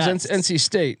 is Yes. NC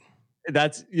State.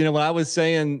 That's when I was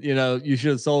saying you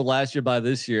should have sold last year by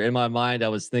this year. In my mind, I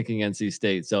was thinking NC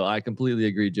State. So I completely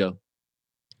agree, Joe.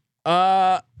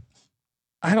 I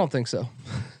don't think so.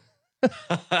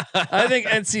 I think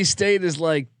NC State is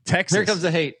like Texas. Here comes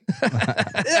the hate.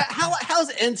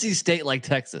 How's NC State like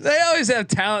Texas? They always have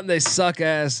talent. And they suck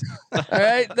ass. All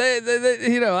right.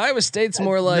 They Iowa State's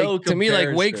more like No to me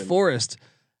like Wake comparison. Forest.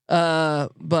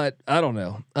 But I don't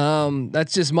know.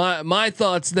 That's just my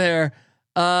thoughts there.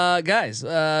 Guys,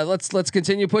 let's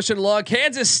continue pushing along.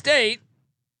 Kansas State,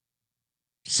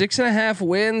 6.5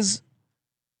 wins.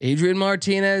 Adrian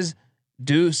Martinez,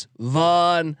 Deuce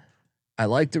Vaughn. I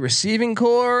like the receiving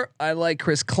core. I like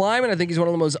Chris Kleiman. I think he's one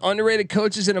of the most underrated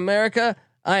coaches in America.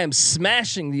 I am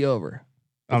smashing the over.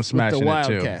 I'm smashing the it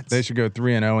too. Wildcats. They should go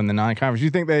 3-0 in the non-conference. You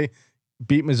think they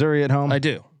beat Missouri at home? I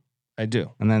do.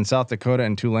 And then South Dakota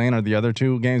and Tulane are the other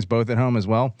two games, both at home as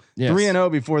well. Yes.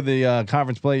 3-0 before the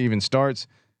conference play even starts.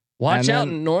 Watch And out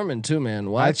then- in Norman too, man.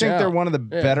 I think they're one of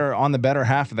the Yeah. better on the better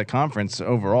half of the conference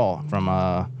overall from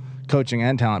a coaching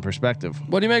and talent perspective.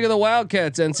 What do you make of the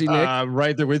Wildcats, NC Nick?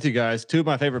 Right there with you guys. Two of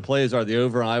my favorite plays are the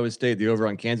over on Iowa State, the over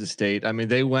on Kansas State. I mean,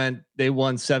 they won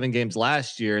 7 games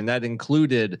last year, and that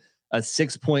included a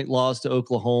 6-point loss to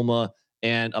Oklahoma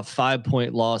and a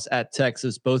 5-point loss at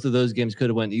Texas. Both of those games could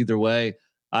have went either way.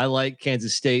 I like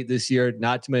Kansas State this year.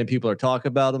 Not too many people are talking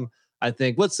about them. I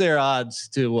think what's their odds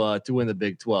to win the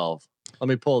Big 12? Let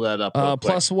me pull that up. real quick.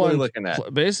 Plus What are one. we looking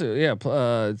at? Basically, yeah.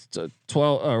 12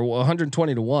 or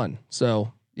 120 to 1.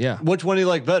 So yeah. Which one do you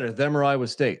like better, them or Iowa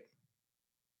State?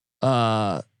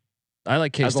 I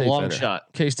like K As a State long better. shot.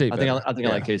 K State. I think I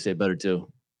like K State better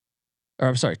too. Or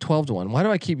I'm sorry, 12 to 1. Why do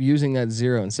I keep using that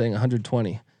 0 and saying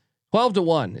 120? 12 to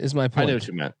 1 is my point. I know what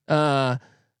you meant.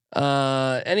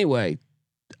 Anyway,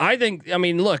 I think. I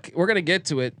mean, look, we're gonna get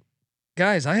to it,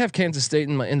 guys. I have Kansas State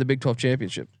in the Big 12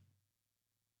 championship.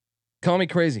 Call me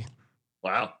crazy.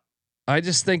 Wow. I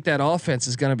just think that offense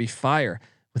is going to be fire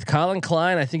with Colin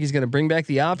Klein. I think he's going to bring back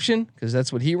the option because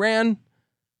that's what he ran.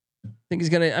 I think he's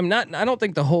going to. I don't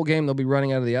think the whole game they'll be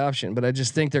running out of the option, but I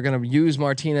just think they're going to use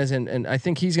Martinez and I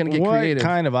think he's going to get What creative.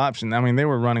 kind of option? I mean, they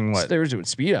were running what? They were doing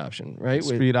speed option, right?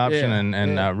 Speed option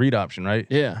and read option, right?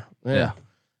 Yeah.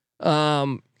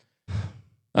 I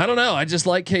don't know. I just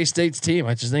like K State's team.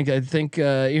 I think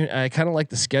I kind of like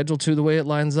the schedule too, the way it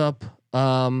lines up.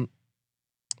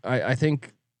 I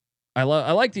think I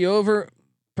like the over.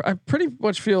 I pretty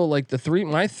much feel like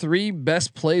my three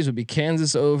best plays would be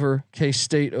Kansas over, K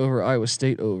State over, Iowa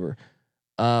State over.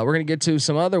 We're gonna get to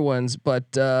some other ones,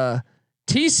 but TCU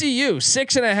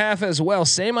 6.5 as well,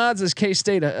 same odds as K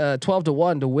State, 12 to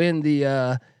 1 to win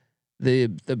the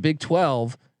Big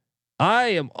 12. I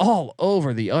am all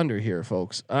over the under here,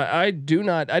 folks. I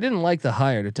didn't like the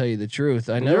higher, to tell you the truth.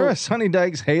 I know You're a Sonny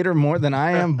Dykes hater more than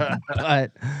I am,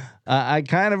 but I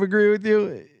kind of agree with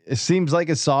you. It seems like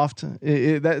it's soft.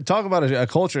 Talk about a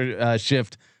culture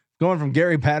shift going from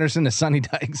Gary Patterson to Sonny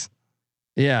Dykes.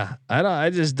 Yeah,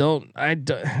 I just don't.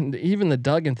 Even the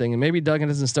Duggan thing, and maybe Duggan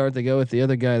doesn't start to go with the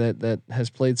other guy that has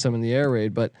played some in the air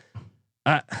raid, but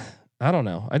I don't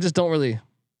know. I just don't really.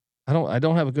 I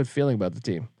don't have a good feeling about the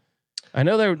team. I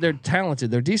know they're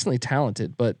talented. They're decently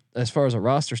talented, but as far as a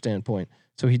roster standpoint,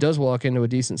 so he does walk into a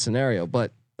decent scenario.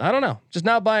 But I don't know. Just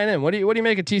not buying in. What do you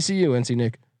make of TCU, NC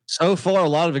Nick? So far, a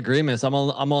lot of agreements. I'm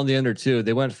on the under too.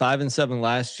 They went 5-7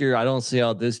 last year. I don't see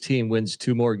how this team wins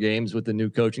 2 more games with the new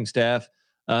coaching staff.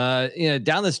 Down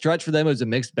the stretch for them, it was a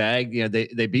mixed bag.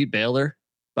 They beat Baylor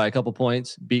by a couple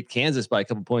points, beat Kansas by a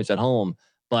couple points at home.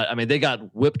 But I mean, they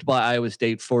got whipped by Iowa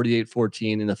State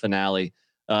 48-14 in the finale.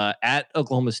 At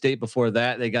Oklahoma State before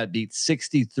that, they got beat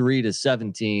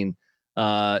 63-17.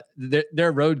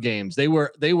 Their road games, they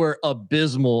were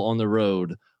abysmal on the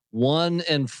road.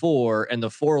 1-4, and the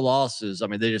 4 losses, I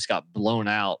mean, they just got blown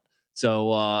out.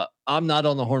 So I'm not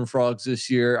on the Horned Frogs this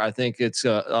year. I think it's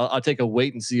I'll take a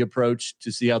wait and see approach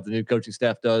to see how the new coaching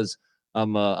staff does.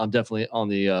 I'm definitely on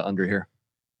the under here.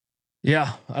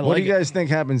 Yeah, What do you guys think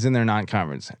happens in their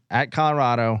non-conference at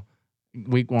Colorado,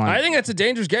 week 1? I think that's a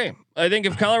dangerous game. I think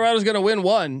if Colorado's going to win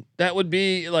one, that would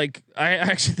be like. I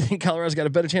actually think Colorado's got a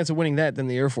better chance of winning that than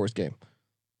the Air Force game.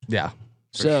 Yeah,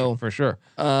 For sure.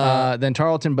 Then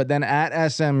Tarleton, but then at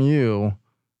SMU,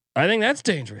 I think that's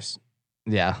dangerous.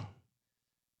 yeah.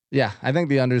 I think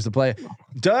the under is the play.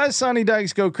 Does Sonny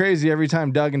Dykes go crazy every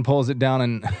time Duggan pulls it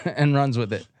down and runs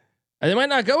with it? And they might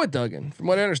not go with Duggan, from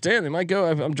what I understand. They might go.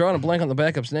 I'm drawing a blank on the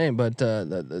backup's name, but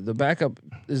the backup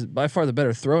is by far the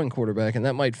better throwing quarterback, and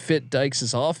that might fit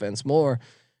Dykes' offense more.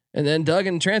 And then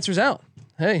Duggan transfers out.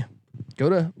 Hey, go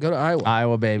to Iowa.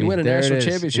 Iowa, baby. You win a There it national is.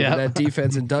 championship Yep. with that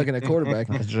defense and Duggan at quarterback.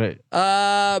 That's right.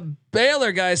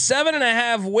 Baylor, guys,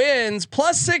 7.5 wins,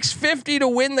 plus 650 to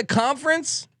win the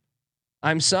conference.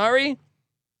 I'm sorry,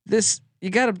 you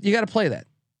gotta play that.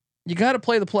 You got to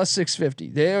play the plus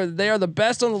 650. They are the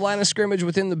best on the line of scrimmage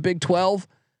within the Big 12.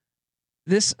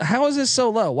 How is this so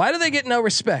low? Why do they get no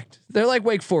respect? They're like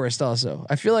Wake Forest. Also,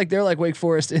 I feel like they're like Wake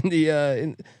Forest in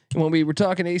the when we were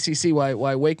talking ACC.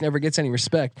 Why Wake never gets any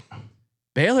respect?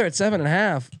 Baylor at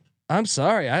 7.5. I'm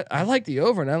sorry. I like the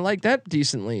over, and I like that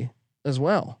decently as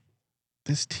well.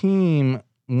 this team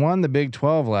won the Big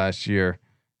 12 last year,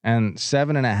 and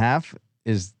 7.5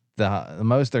 is the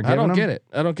most they're giving them. I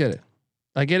don't get it.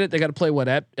 I get it. They got to play what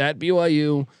at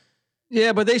BYU.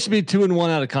 Yeah, but they should be 2-1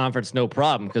 out of conference, no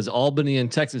problem, because Albany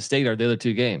and Texas State are the other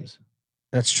two games.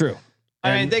 That's true.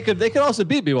 I mean, they could also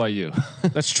beat BYU.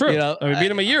 That's true. You know, I mean, beat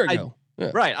them a year ago.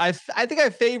 Yeah. Right. I think I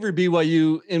favor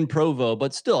BYU in Provo,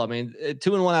 but still, I mean,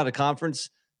 2-1 out of conference,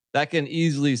 that can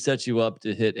easily set you up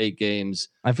to hit 8 games.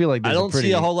 I feel like I don't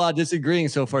see a whole lot of disagreeing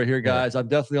so far here, guys. Yeah. I'm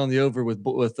definitely on the over with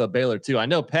Baylor too. I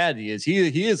know Patty is.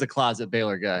 He is a closet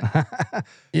Baylor guy.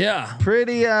 Yeah,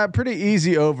 pretty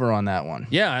easy over on that one.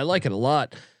 Yeah, I like it a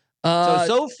lot.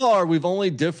 So far we've only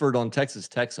differed on Texas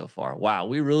Tech so far. Wow,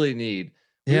 we really need.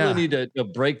 We really need to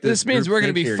break this. This means we're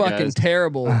going to be fucking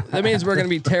terrible. That means we're going to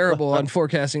be terrible on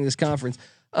forecasting this conference.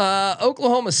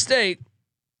 Oklahoma State,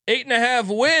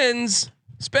 8.5 wins.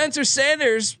 Spencer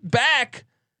Sanders back.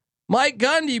 Mike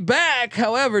Gundy back.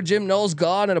 However, Jim Knowles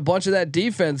gone and a bunch of that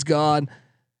defense gone.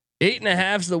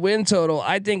 8.5 is the win total.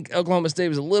 I think Oklahoma State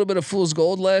was a little bit of fool's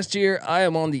gold last year. I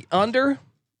am on the under.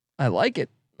 I like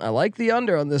it. I like the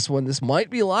under on this one. This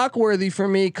might be lock worthy for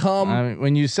me. I mean,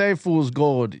 when you say fool's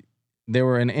gold, they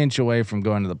were an inch away from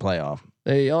going to the playoff.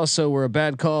 They also were a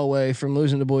bad call away from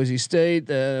losing to Boise State.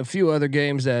 A few other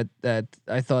games that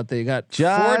I thought they got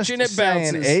fortunate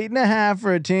bounces. 8.5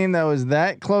 for a team that was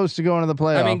that close to going to the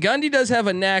playoff. I mean, Gundy does have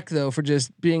a knack though for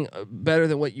just being better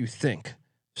than what you think.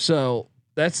 So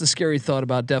that's the scary thought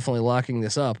about definitely locking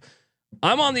this up.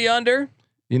 I'm on the under.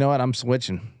 You know what? I'm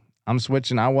switching.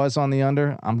 I was on the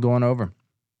under. I'm going over.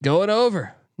 Going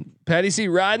over. Patty C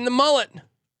riding the mullet.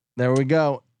 There we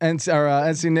go.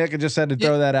 NC Nick, I just had to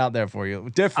throw that out there for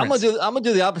you. Different. I'm gonna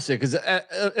do the opposite because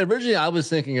originally I was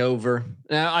thinking over.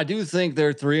 Now I do think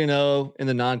they're 3-0 in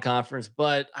the non-conference,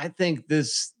 but I think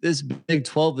this Big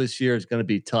 12 this year is going to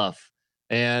be tough.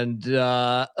 And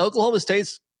Oklahoma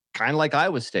State's kind of like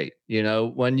Iowa State. You know,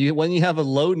 when you have a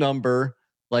low number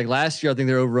like last year, I think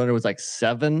their over/under was like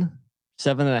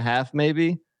 7.5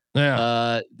 maybe.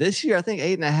 Yeah. This year I think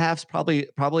 8.5 is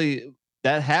probably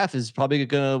that half is probably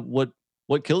gonna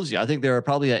what kills you. I think they're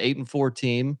probably an 8-4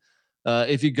 team.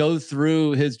 If you go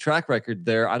through his track record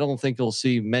there, I don't think you'll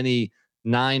see many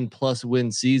 9+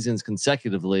 win seasons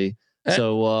consecutively.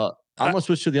 So I'm gonna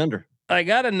switch to the under. I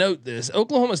gotta note this: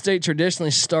 Oklahoma State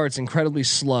traditionally starts incredibly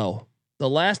slow. The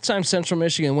last time Central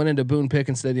Michigan went into Boone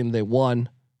Pickens Stadium, they won.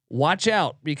 Watch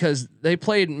out because they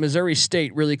played Missouri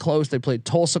State really close. They played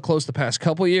Tulsa close the past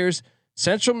couple years.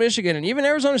 Central Michigan and even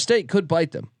Arizona State could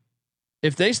bite them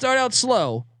if they start out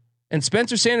slow. And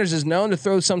Spencer Sanders is known to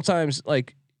throw sometimes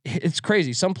like it's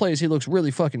crazy. Some plays he looks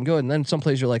really fucking good, and then some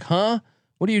plays you're like, huh?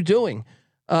 What are you doing?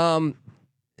 I'm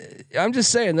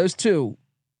just saying those two.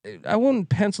 I wouldn't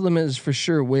pencil them as for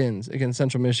sure wins against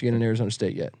Central Michigan and Arizona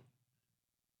State yet.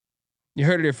 You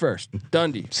heard it here first.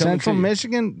 Dundee. Central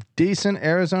Michigan, decent.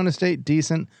 Arizona State,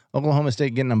 decent. Oklahoma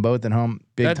State getting them both at home,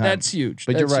 big time. That's huge.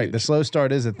 But you're right. Huge. The slow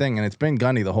start is a thing, and it's been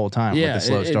Gundy the whole time with the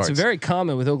slow starts. It's very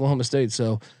common with Oklahoma State.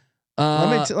 So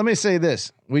let me say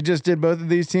this. We just did both of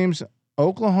these teams.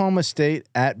 Oklahoma State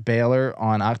at Baylor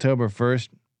on October 1st.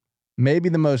 Maybe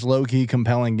the most low-key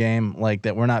compelling game like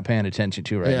that we're not paying attention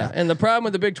to right now. And the problem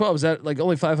with the Big 12 is that like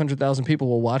only 500,000 people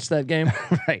will watch that game.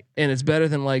 Right. And it's better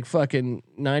than like fucking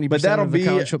 90% but that'll of the be,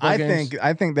 college football games.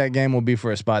 I think that game will be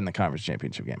for a spot in the conference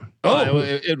championship game.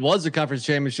 It was a conference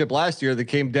championship last year that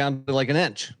came down to like an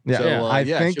inch. Yeah. So, I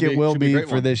think it will be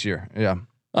for this year. Yeah.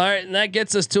 All right. And that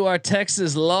gets us to our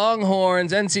Texas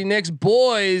Longhorns, NC Nick's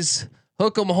boys,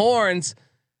 hook 'em horns.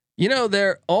 You know,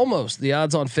 they're almost the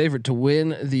odds on favorite to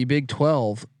win the Big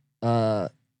 12.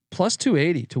 Plus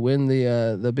 280 to win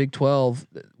the Big 12.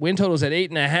 Win totals at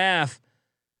 8.5.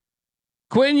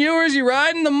 Quinn Ewers, you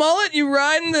riding the mullet? You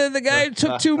riding the guy who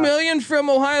took $2 million from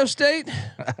Ohio State?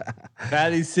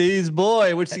 Patty C's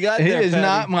boy. What you got he there, is Patty?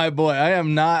 not my boy. I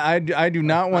am not. I do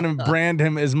not want to brand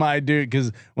him as my dude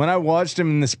because when I watched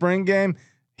him in the spring game,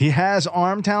 he has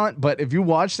arm talent, but if you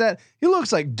watch that, he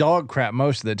looks like dog crap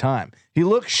most of the time. He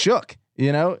looks shook.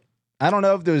 You know, I don't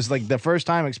know if it was like the first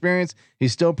time experience.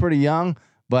 He's still pretty young,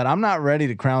 but I'm not ready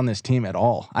to crown this team at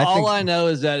all. I know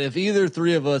is that if either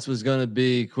three of us was going to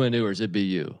be Quinn Ewers, it'd be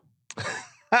you.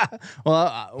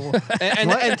 Well,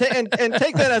 and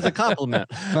take that as a compliment.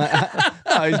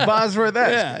 Oh, he's boss for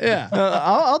that. Yeah.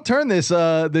 I'll turn this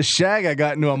the shag I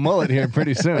got into a mullet here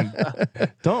pretty soon.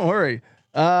 Don't worry.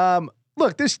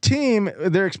 Look, this team,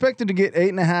 they're expected to get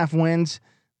 8.5 wins.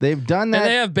 They've done that. And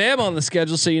they have Bam on the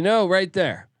schedule, so you know right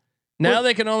there. Now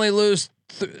they can only lose.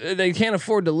 They can't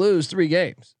afford to lose 3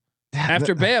 games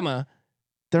after Bama.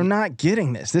 They're not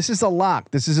getting this. This is a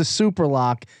lock. This is a super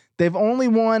lock. They've only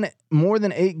won more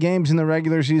than 8 games in the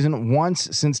regular season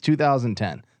once since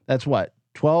 2010. That's what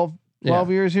 12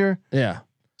 years here. Yeah.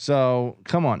 So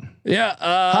come on. Yeah.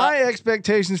 High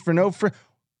expectations for no.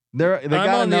 They I'm got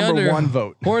a on the number under. 1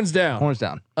 vote. Horns down. Horns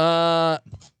down.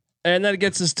 And that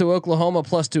gets us to Oklahoma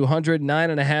plus 200,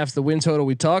 9.5 the win total.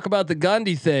 We talk about the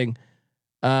Gundy thing.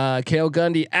 Cale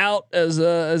Gundy out as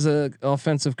a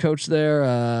offensive coach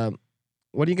there.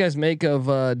 What do you guys make of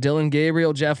Dylan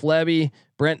Gabriel, Jeff Lebby,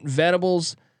 Brent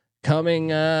Venables coming?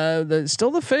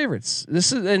 Still the favorites.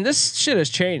 This shit has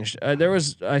changed.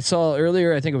 I saw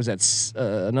earlier. I think it was at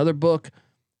another book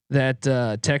that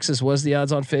Texas was the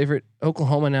odds-on favorite.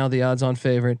 Oklahoma now the odds-on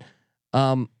favorite.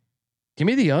 Give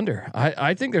me the under.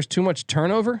 I think there's too much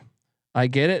turnover. I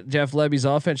get it. Jeff Lebby's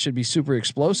offense should be super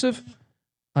explosive.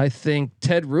 I think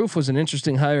Ted Roof was an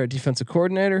interesting hire at defensive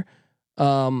coordinator.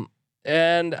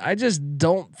 And I just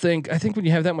don't think. I think when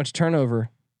you have that much turnover,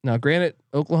 now granted,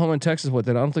 Oklahoma and Texas, I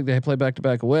don't think they play back to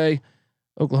back away.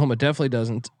 Oklahoma definitely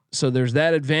doesn't. So there's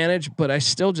that advantage, but I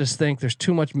still just think there's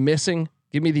too much missing.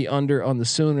 Give me the under on the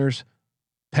Sooners.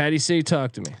 Patty C,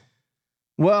 talk to me.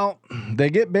 Well, they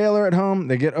get Baylor at home.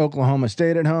 They get Oklahoma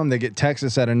State at home. They get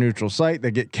Texas at a neutral site. They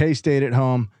get K-State at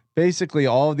home. Basically,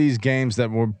 all of these games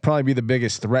that will probably be the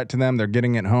biggest threat to them, they're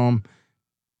getting at home.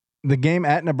 The game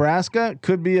at Nebraska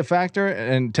could be a factor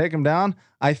and take them down.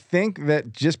 I think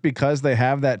that just because they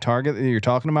have that target that you're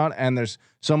talking about, and there's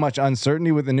so much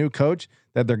uncertainty with the new coach,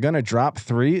 that they're going to drop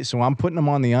 3. So I'm putting them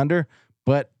on the under,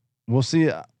 but we'll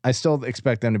see. I still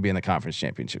expect them to be in the conference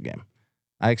championship game.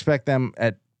 I expect them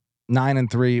at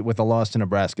 9-3 with a loss to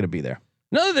Nebraska to be there.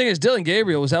 Another thing is Dylan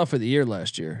Gabriel was out for the year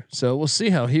last year, so we'll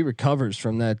see how he recovers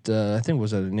from that. I think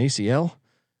was that an ACL.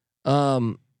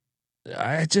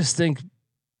 I just think.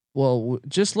 Well,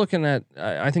 just looking at,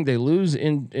 I think they lose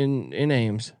in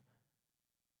Ames.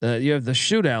 You have the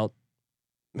shootout.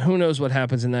 Who knows what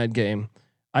happens in that game?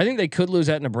 I think they could lose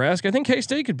at Nebraska. I think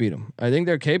K-State could beat them. I think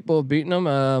they're capable of beating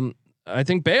them. I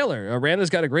think Baylor. Aranda's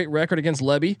got a great record against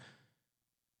Lebby.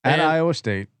 At Iowa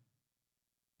State.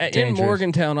 In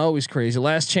Morgantown, always crazy.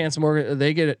 Last chance, Morgan.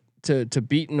 They get it to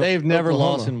beat. They've never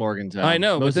Oklahoma. lost in Morgantown. I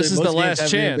know, but this is the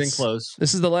last chance. Been close.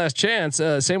 This is the last chance.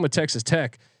 Same with Texas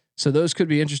Tech. So those could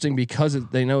be interesting because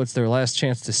they know it's their last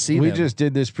chance to see. We just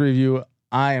did this preview.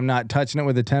 I am not touching it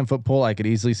with a 10-foot pole. I could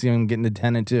easily see them getting to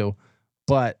 10-2,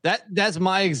 but that's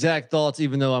my exact thoughts.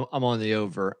 Even though I'm on the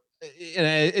over,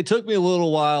 and it took me a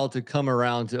little while to come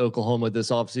around to Oklahoma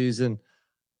this offseason,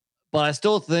 but I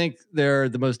still think they're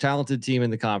the most talented team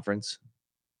in the conference.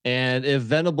 And if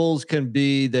Venables can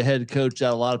be the head coach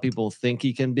that a lot of people think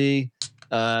he can be,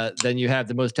 then you have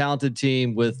the most talented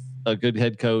team with a good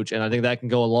head coach. And I think that can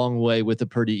go a long way with a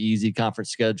pretty easy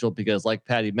conference schedule, because like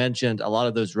Patty mentioned, a lot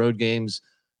of those road games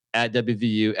at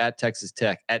WVU, at Texas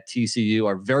Tech, at TCU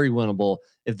are very winnable.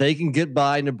 If they can get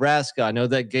by Nebraska, I know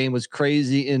that game was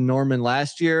crazy in Norman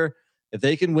last year. If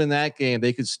they can win that game,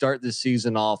 they could start this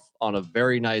season off on a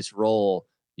very nice roll,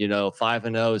 5-0,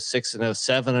 6-0,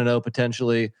 7-0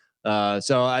 potentially.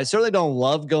 So I certainly don't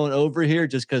love going over here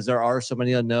just because there are so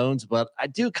many unknowns, but I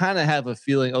do kind of have a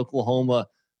feeling Oklahoma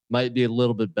might be a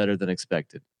little bit better than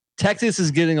expected. Texas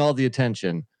is getting all the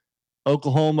attention.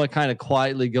 Oklahoma kind of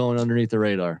quietly going underneath the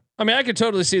radar. I mean, I could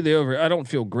totally see the over. I don't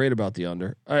feel great about the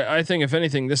under. I think if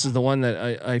anything, this is the one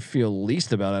that I feel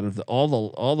least about out of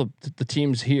all the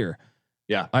teams here.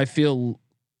 Yeah. I feel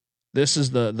this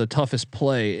is the toughest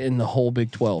play in the whole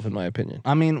Big 12, in my opinion.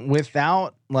 I mean,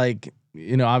 without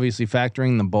obviously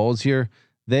factoring the bowls here,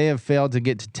 they have failed to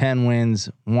get to 10 wins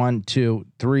 1, 2,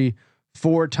 3,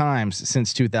 4 times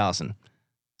since 2000.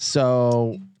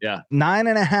 So yeah,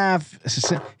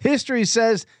 9.5. History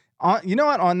says, you know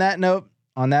what? On that note,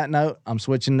 I'm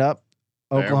switching it up.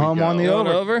 Oklahoma on the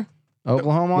over.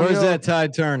 Oklahoma on the over. Where's that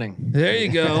tide turning? There you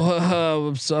go.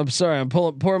 I'm sorry. I'm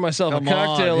pouring myself a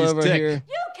cocktail over here. You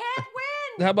can't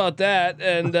win. How about that?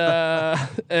 And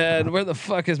and where the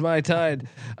fuck is my tide?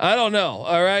 I don't know.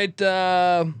 All right.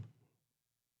 I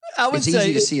would it's say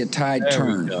easy to see a tide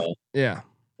turn. Yeah.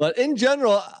 But in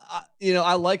general,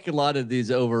 I like a lot of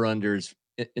these over-unders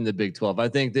in the Big 12. I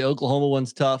think the Oklahoma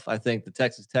one's tough. I think the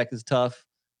Texas Tech is tough.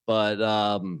 But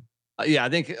I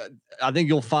think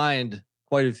you'll find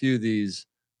quite a few of these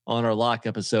on our lock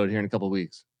episode here in a couple of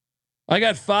weeks. I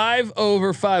got 5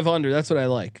 over 500. That's what I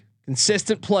like.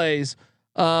 Consistent plays.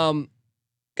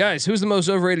 Guys, who's the most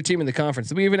overrated team in the conference?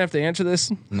 Do we even have to answer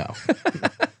this? No.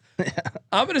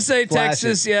 I'm going to say Flash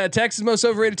Texas. Yeah, Texas most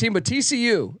overrated team, but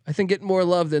TCU, I think, getting more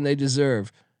love than they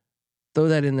deserve. Throw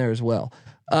that in there as well.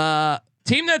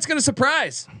 Team that's going to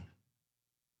surprise.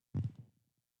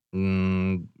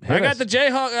 I got the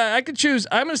Jayhawk. I could choose.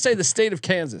 I'm going to say the state of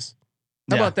Kansas.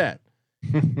 How about that?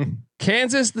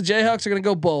 Kansas, the Jayhawks are going to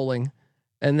go bowling,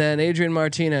 and then Adrian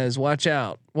Martinez, watch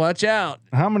out, watch out.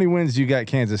 How many wins you got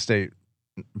Kansas State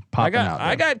popping out there?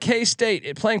 I got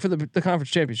K-State playing for the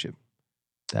conference championship.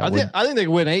 I think they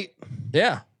can win 8.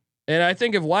 Yeah, and I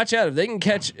think if they can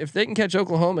catch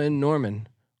Oklahoma in Norman,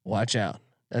 watch out.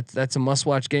 That's a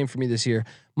must-watch game for me this year.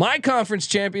 My conference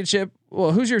championship.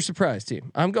 Well, who's your surprise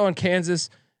team? I'm going Kansas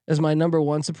as my number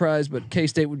 1 surprise, but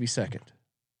K-State would be second.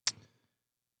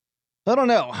 I don't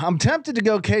know. I'm tempted to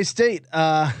go K-State.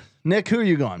 Nick, who are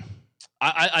you going?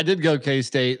 I did go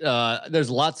K-State. There's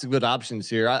lots of good options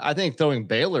here. I think throwing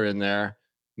Baylor in there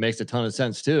makes a ton of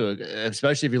sense too,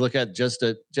 especially if you look at just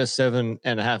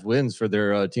 7.5 wins for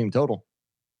their team total.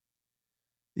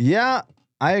 Yeah,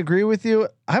 I agree with you.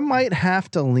 I might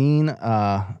have to lean.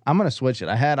 I'm going to switch it.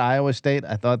 I had Iowa State.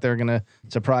 I thought they were going to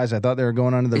surprise. I thought they were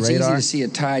going under the radar. It's easy to see a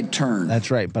tide turn.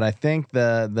 That's right. But I think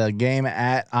the game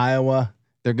at Iowa,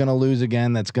 they're going to lose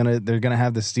again. They're going to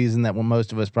have the season that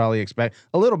most of us probably expect.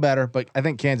 A little better, but I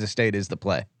think Kansas State is the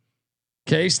play.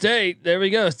 K-State. There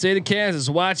we go. State of Kansas.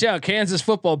 Watch out. Kansas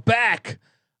football back.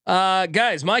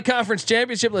 Guys, my conference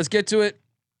championship. Let's get to it.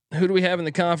 Who do we have in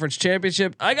the conference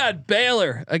championship? I got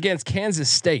Baylor against Kansas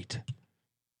State.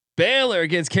 Baylor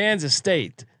against Kansas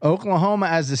State. Oklahoma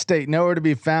as the state, nowhere to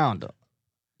be found.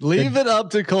 Leave it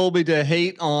up to Colby to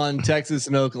hate on Texas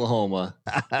and Oklahoma.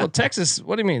 Well, Texas,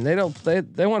 what do you mean? They won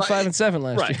 5-7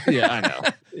 last year. Yeah, I know.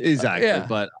 Exactly. Yeah.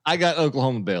 But I got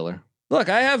Oklahoma Baylor. Look,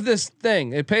 I have this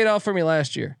thing. It paid off for me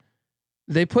last year.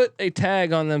 They put a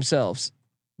tag on themselves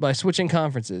by switching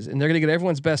conferences, and they're going to get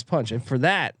everyone's best punch. And for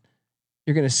that,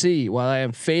 you're going to see while I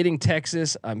am fading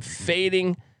Texas, I'm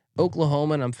fading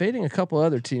Oklahoma, and I'm fading a couple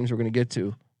other teams we're going to get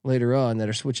to later on that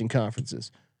are switching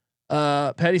conferences.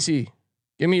 Patty C,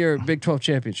 give me your Big 12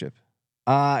 championship.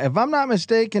 If I'm not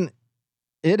mistaken,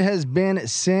 it has been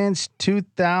since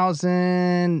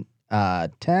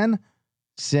 2010.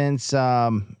 Since why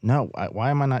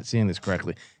am I not seeing this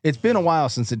correctly? It's been a while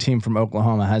since a team from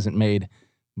Oklahoma hasn't made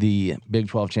the Big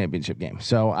 12 championship game.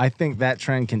 So I think that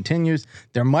trend continues.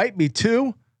 There might be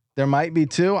two.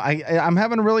 I'm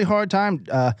having a really hard time.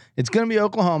 It's going to be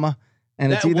Oklahoma,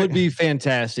 and That would be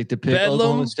fantastic to pick Bedlam,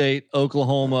 Oklahoma State,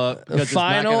 Oklahoma. the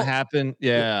final not gonna happen.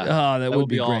 Yeah. Oh, that would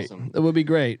be great. awesome. That would be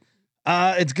great.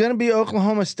 It's going to be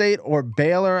Oklahoma State or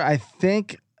Baylor. I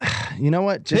think. You know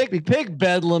what? Pick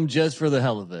Bedlam just for the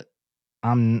hell of it.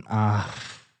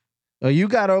 Well, you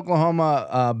got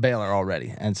Oklahoma, Baylor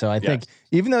already, and so I think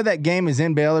even though that game is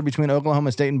in Baylor between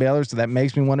Oklahoma State and Baylor, so that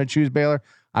makes me want to choose Baylor.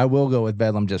 I will go with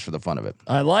Bedlam just for the fun of it.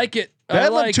 I like it.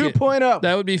 Bedlam 2.0.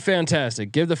 That would be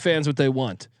fantastic. Give the fans what they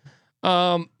want.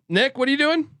 Nick, what are you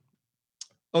doing?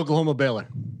 Oklahoma Baylor.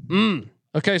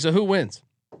 Okay, so who wins?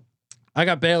 I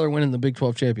got Baylor winning the Big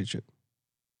 12 championship.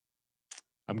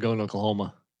 I'm going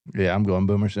Oklahoma. Yeah, I'm going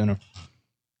Boomer Sooner.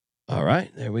 All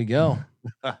right, there we go.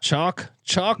 Chalk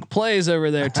plays over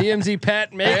there. TMZ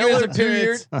Pat making his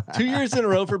appearance. 2 years in a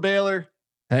row for Baylor.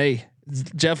 Hey,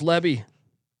 Jeff Lebby,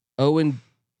 0-3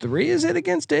 is it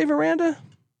against Dave Aranda?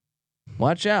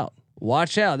 Watch out!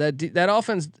 That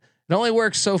offense, it only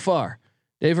works so far.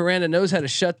 Dave Aranda knows how to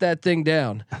shut that thing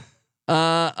down.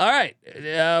 All right,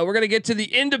 we're gonna get to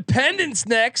the independents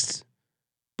next.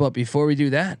 But before we do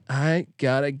that, I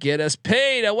gotta get us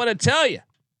paid. I want to tell you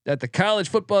that the college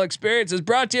football experience is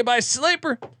brought to you by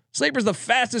Sleeper. Sleeper's the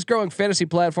fastest growing fantasy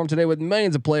platform today with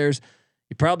millions of players.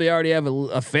 You probably already have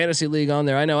a fantasy league on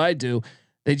there. I know I do.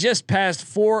 They just passed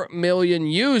 4 million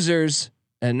users,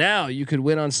 and now you could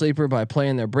win on Sleeper by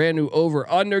playing their brand new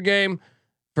over/under game.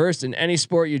 First, in any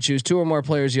sport, you choose 2 or more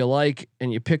players you like,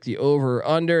 and you pick the over or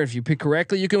under. If you pick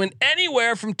correctly, you can win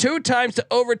anywhere from 2 times to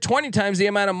over 20 times the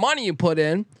amount of money you put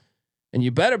in. And you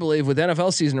better believe with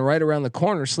NFL season right around the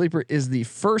corner, Sleeper is the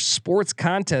first sports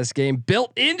contest game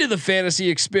built into the fantasy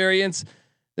experience.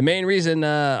 The main reason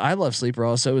I love Sleeper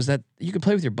also is that you can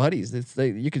play with your buddies.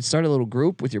 You can start a little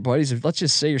group with your buddies. If let's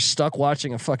just say you're stuck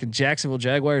watching a fucking Jacksonville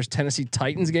Jaguars Tennessee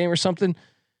Titans game or something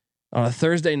on a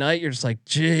Thursday night, you're just like,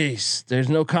 geez, there's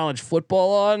no college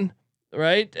football on,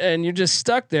 right? And you're just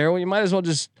stuck there. Well, you might as well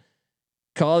just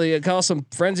call some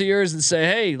friends of yours and say,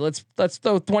 hey, let's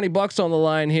throw $20 on the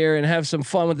line here and have some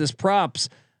fun with this props.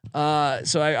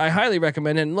 So I highly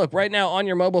recommend it. And look, right now on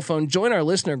your mobile phone, join our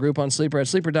listener group on Sleeper at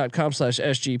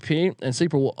sleeper.com/SGP, and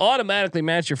Sleeper will automatically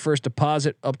match your first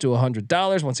deposit up to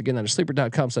 $100. Once again, that is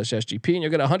sleeper.com/SGP, and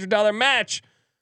you'll get a $100 match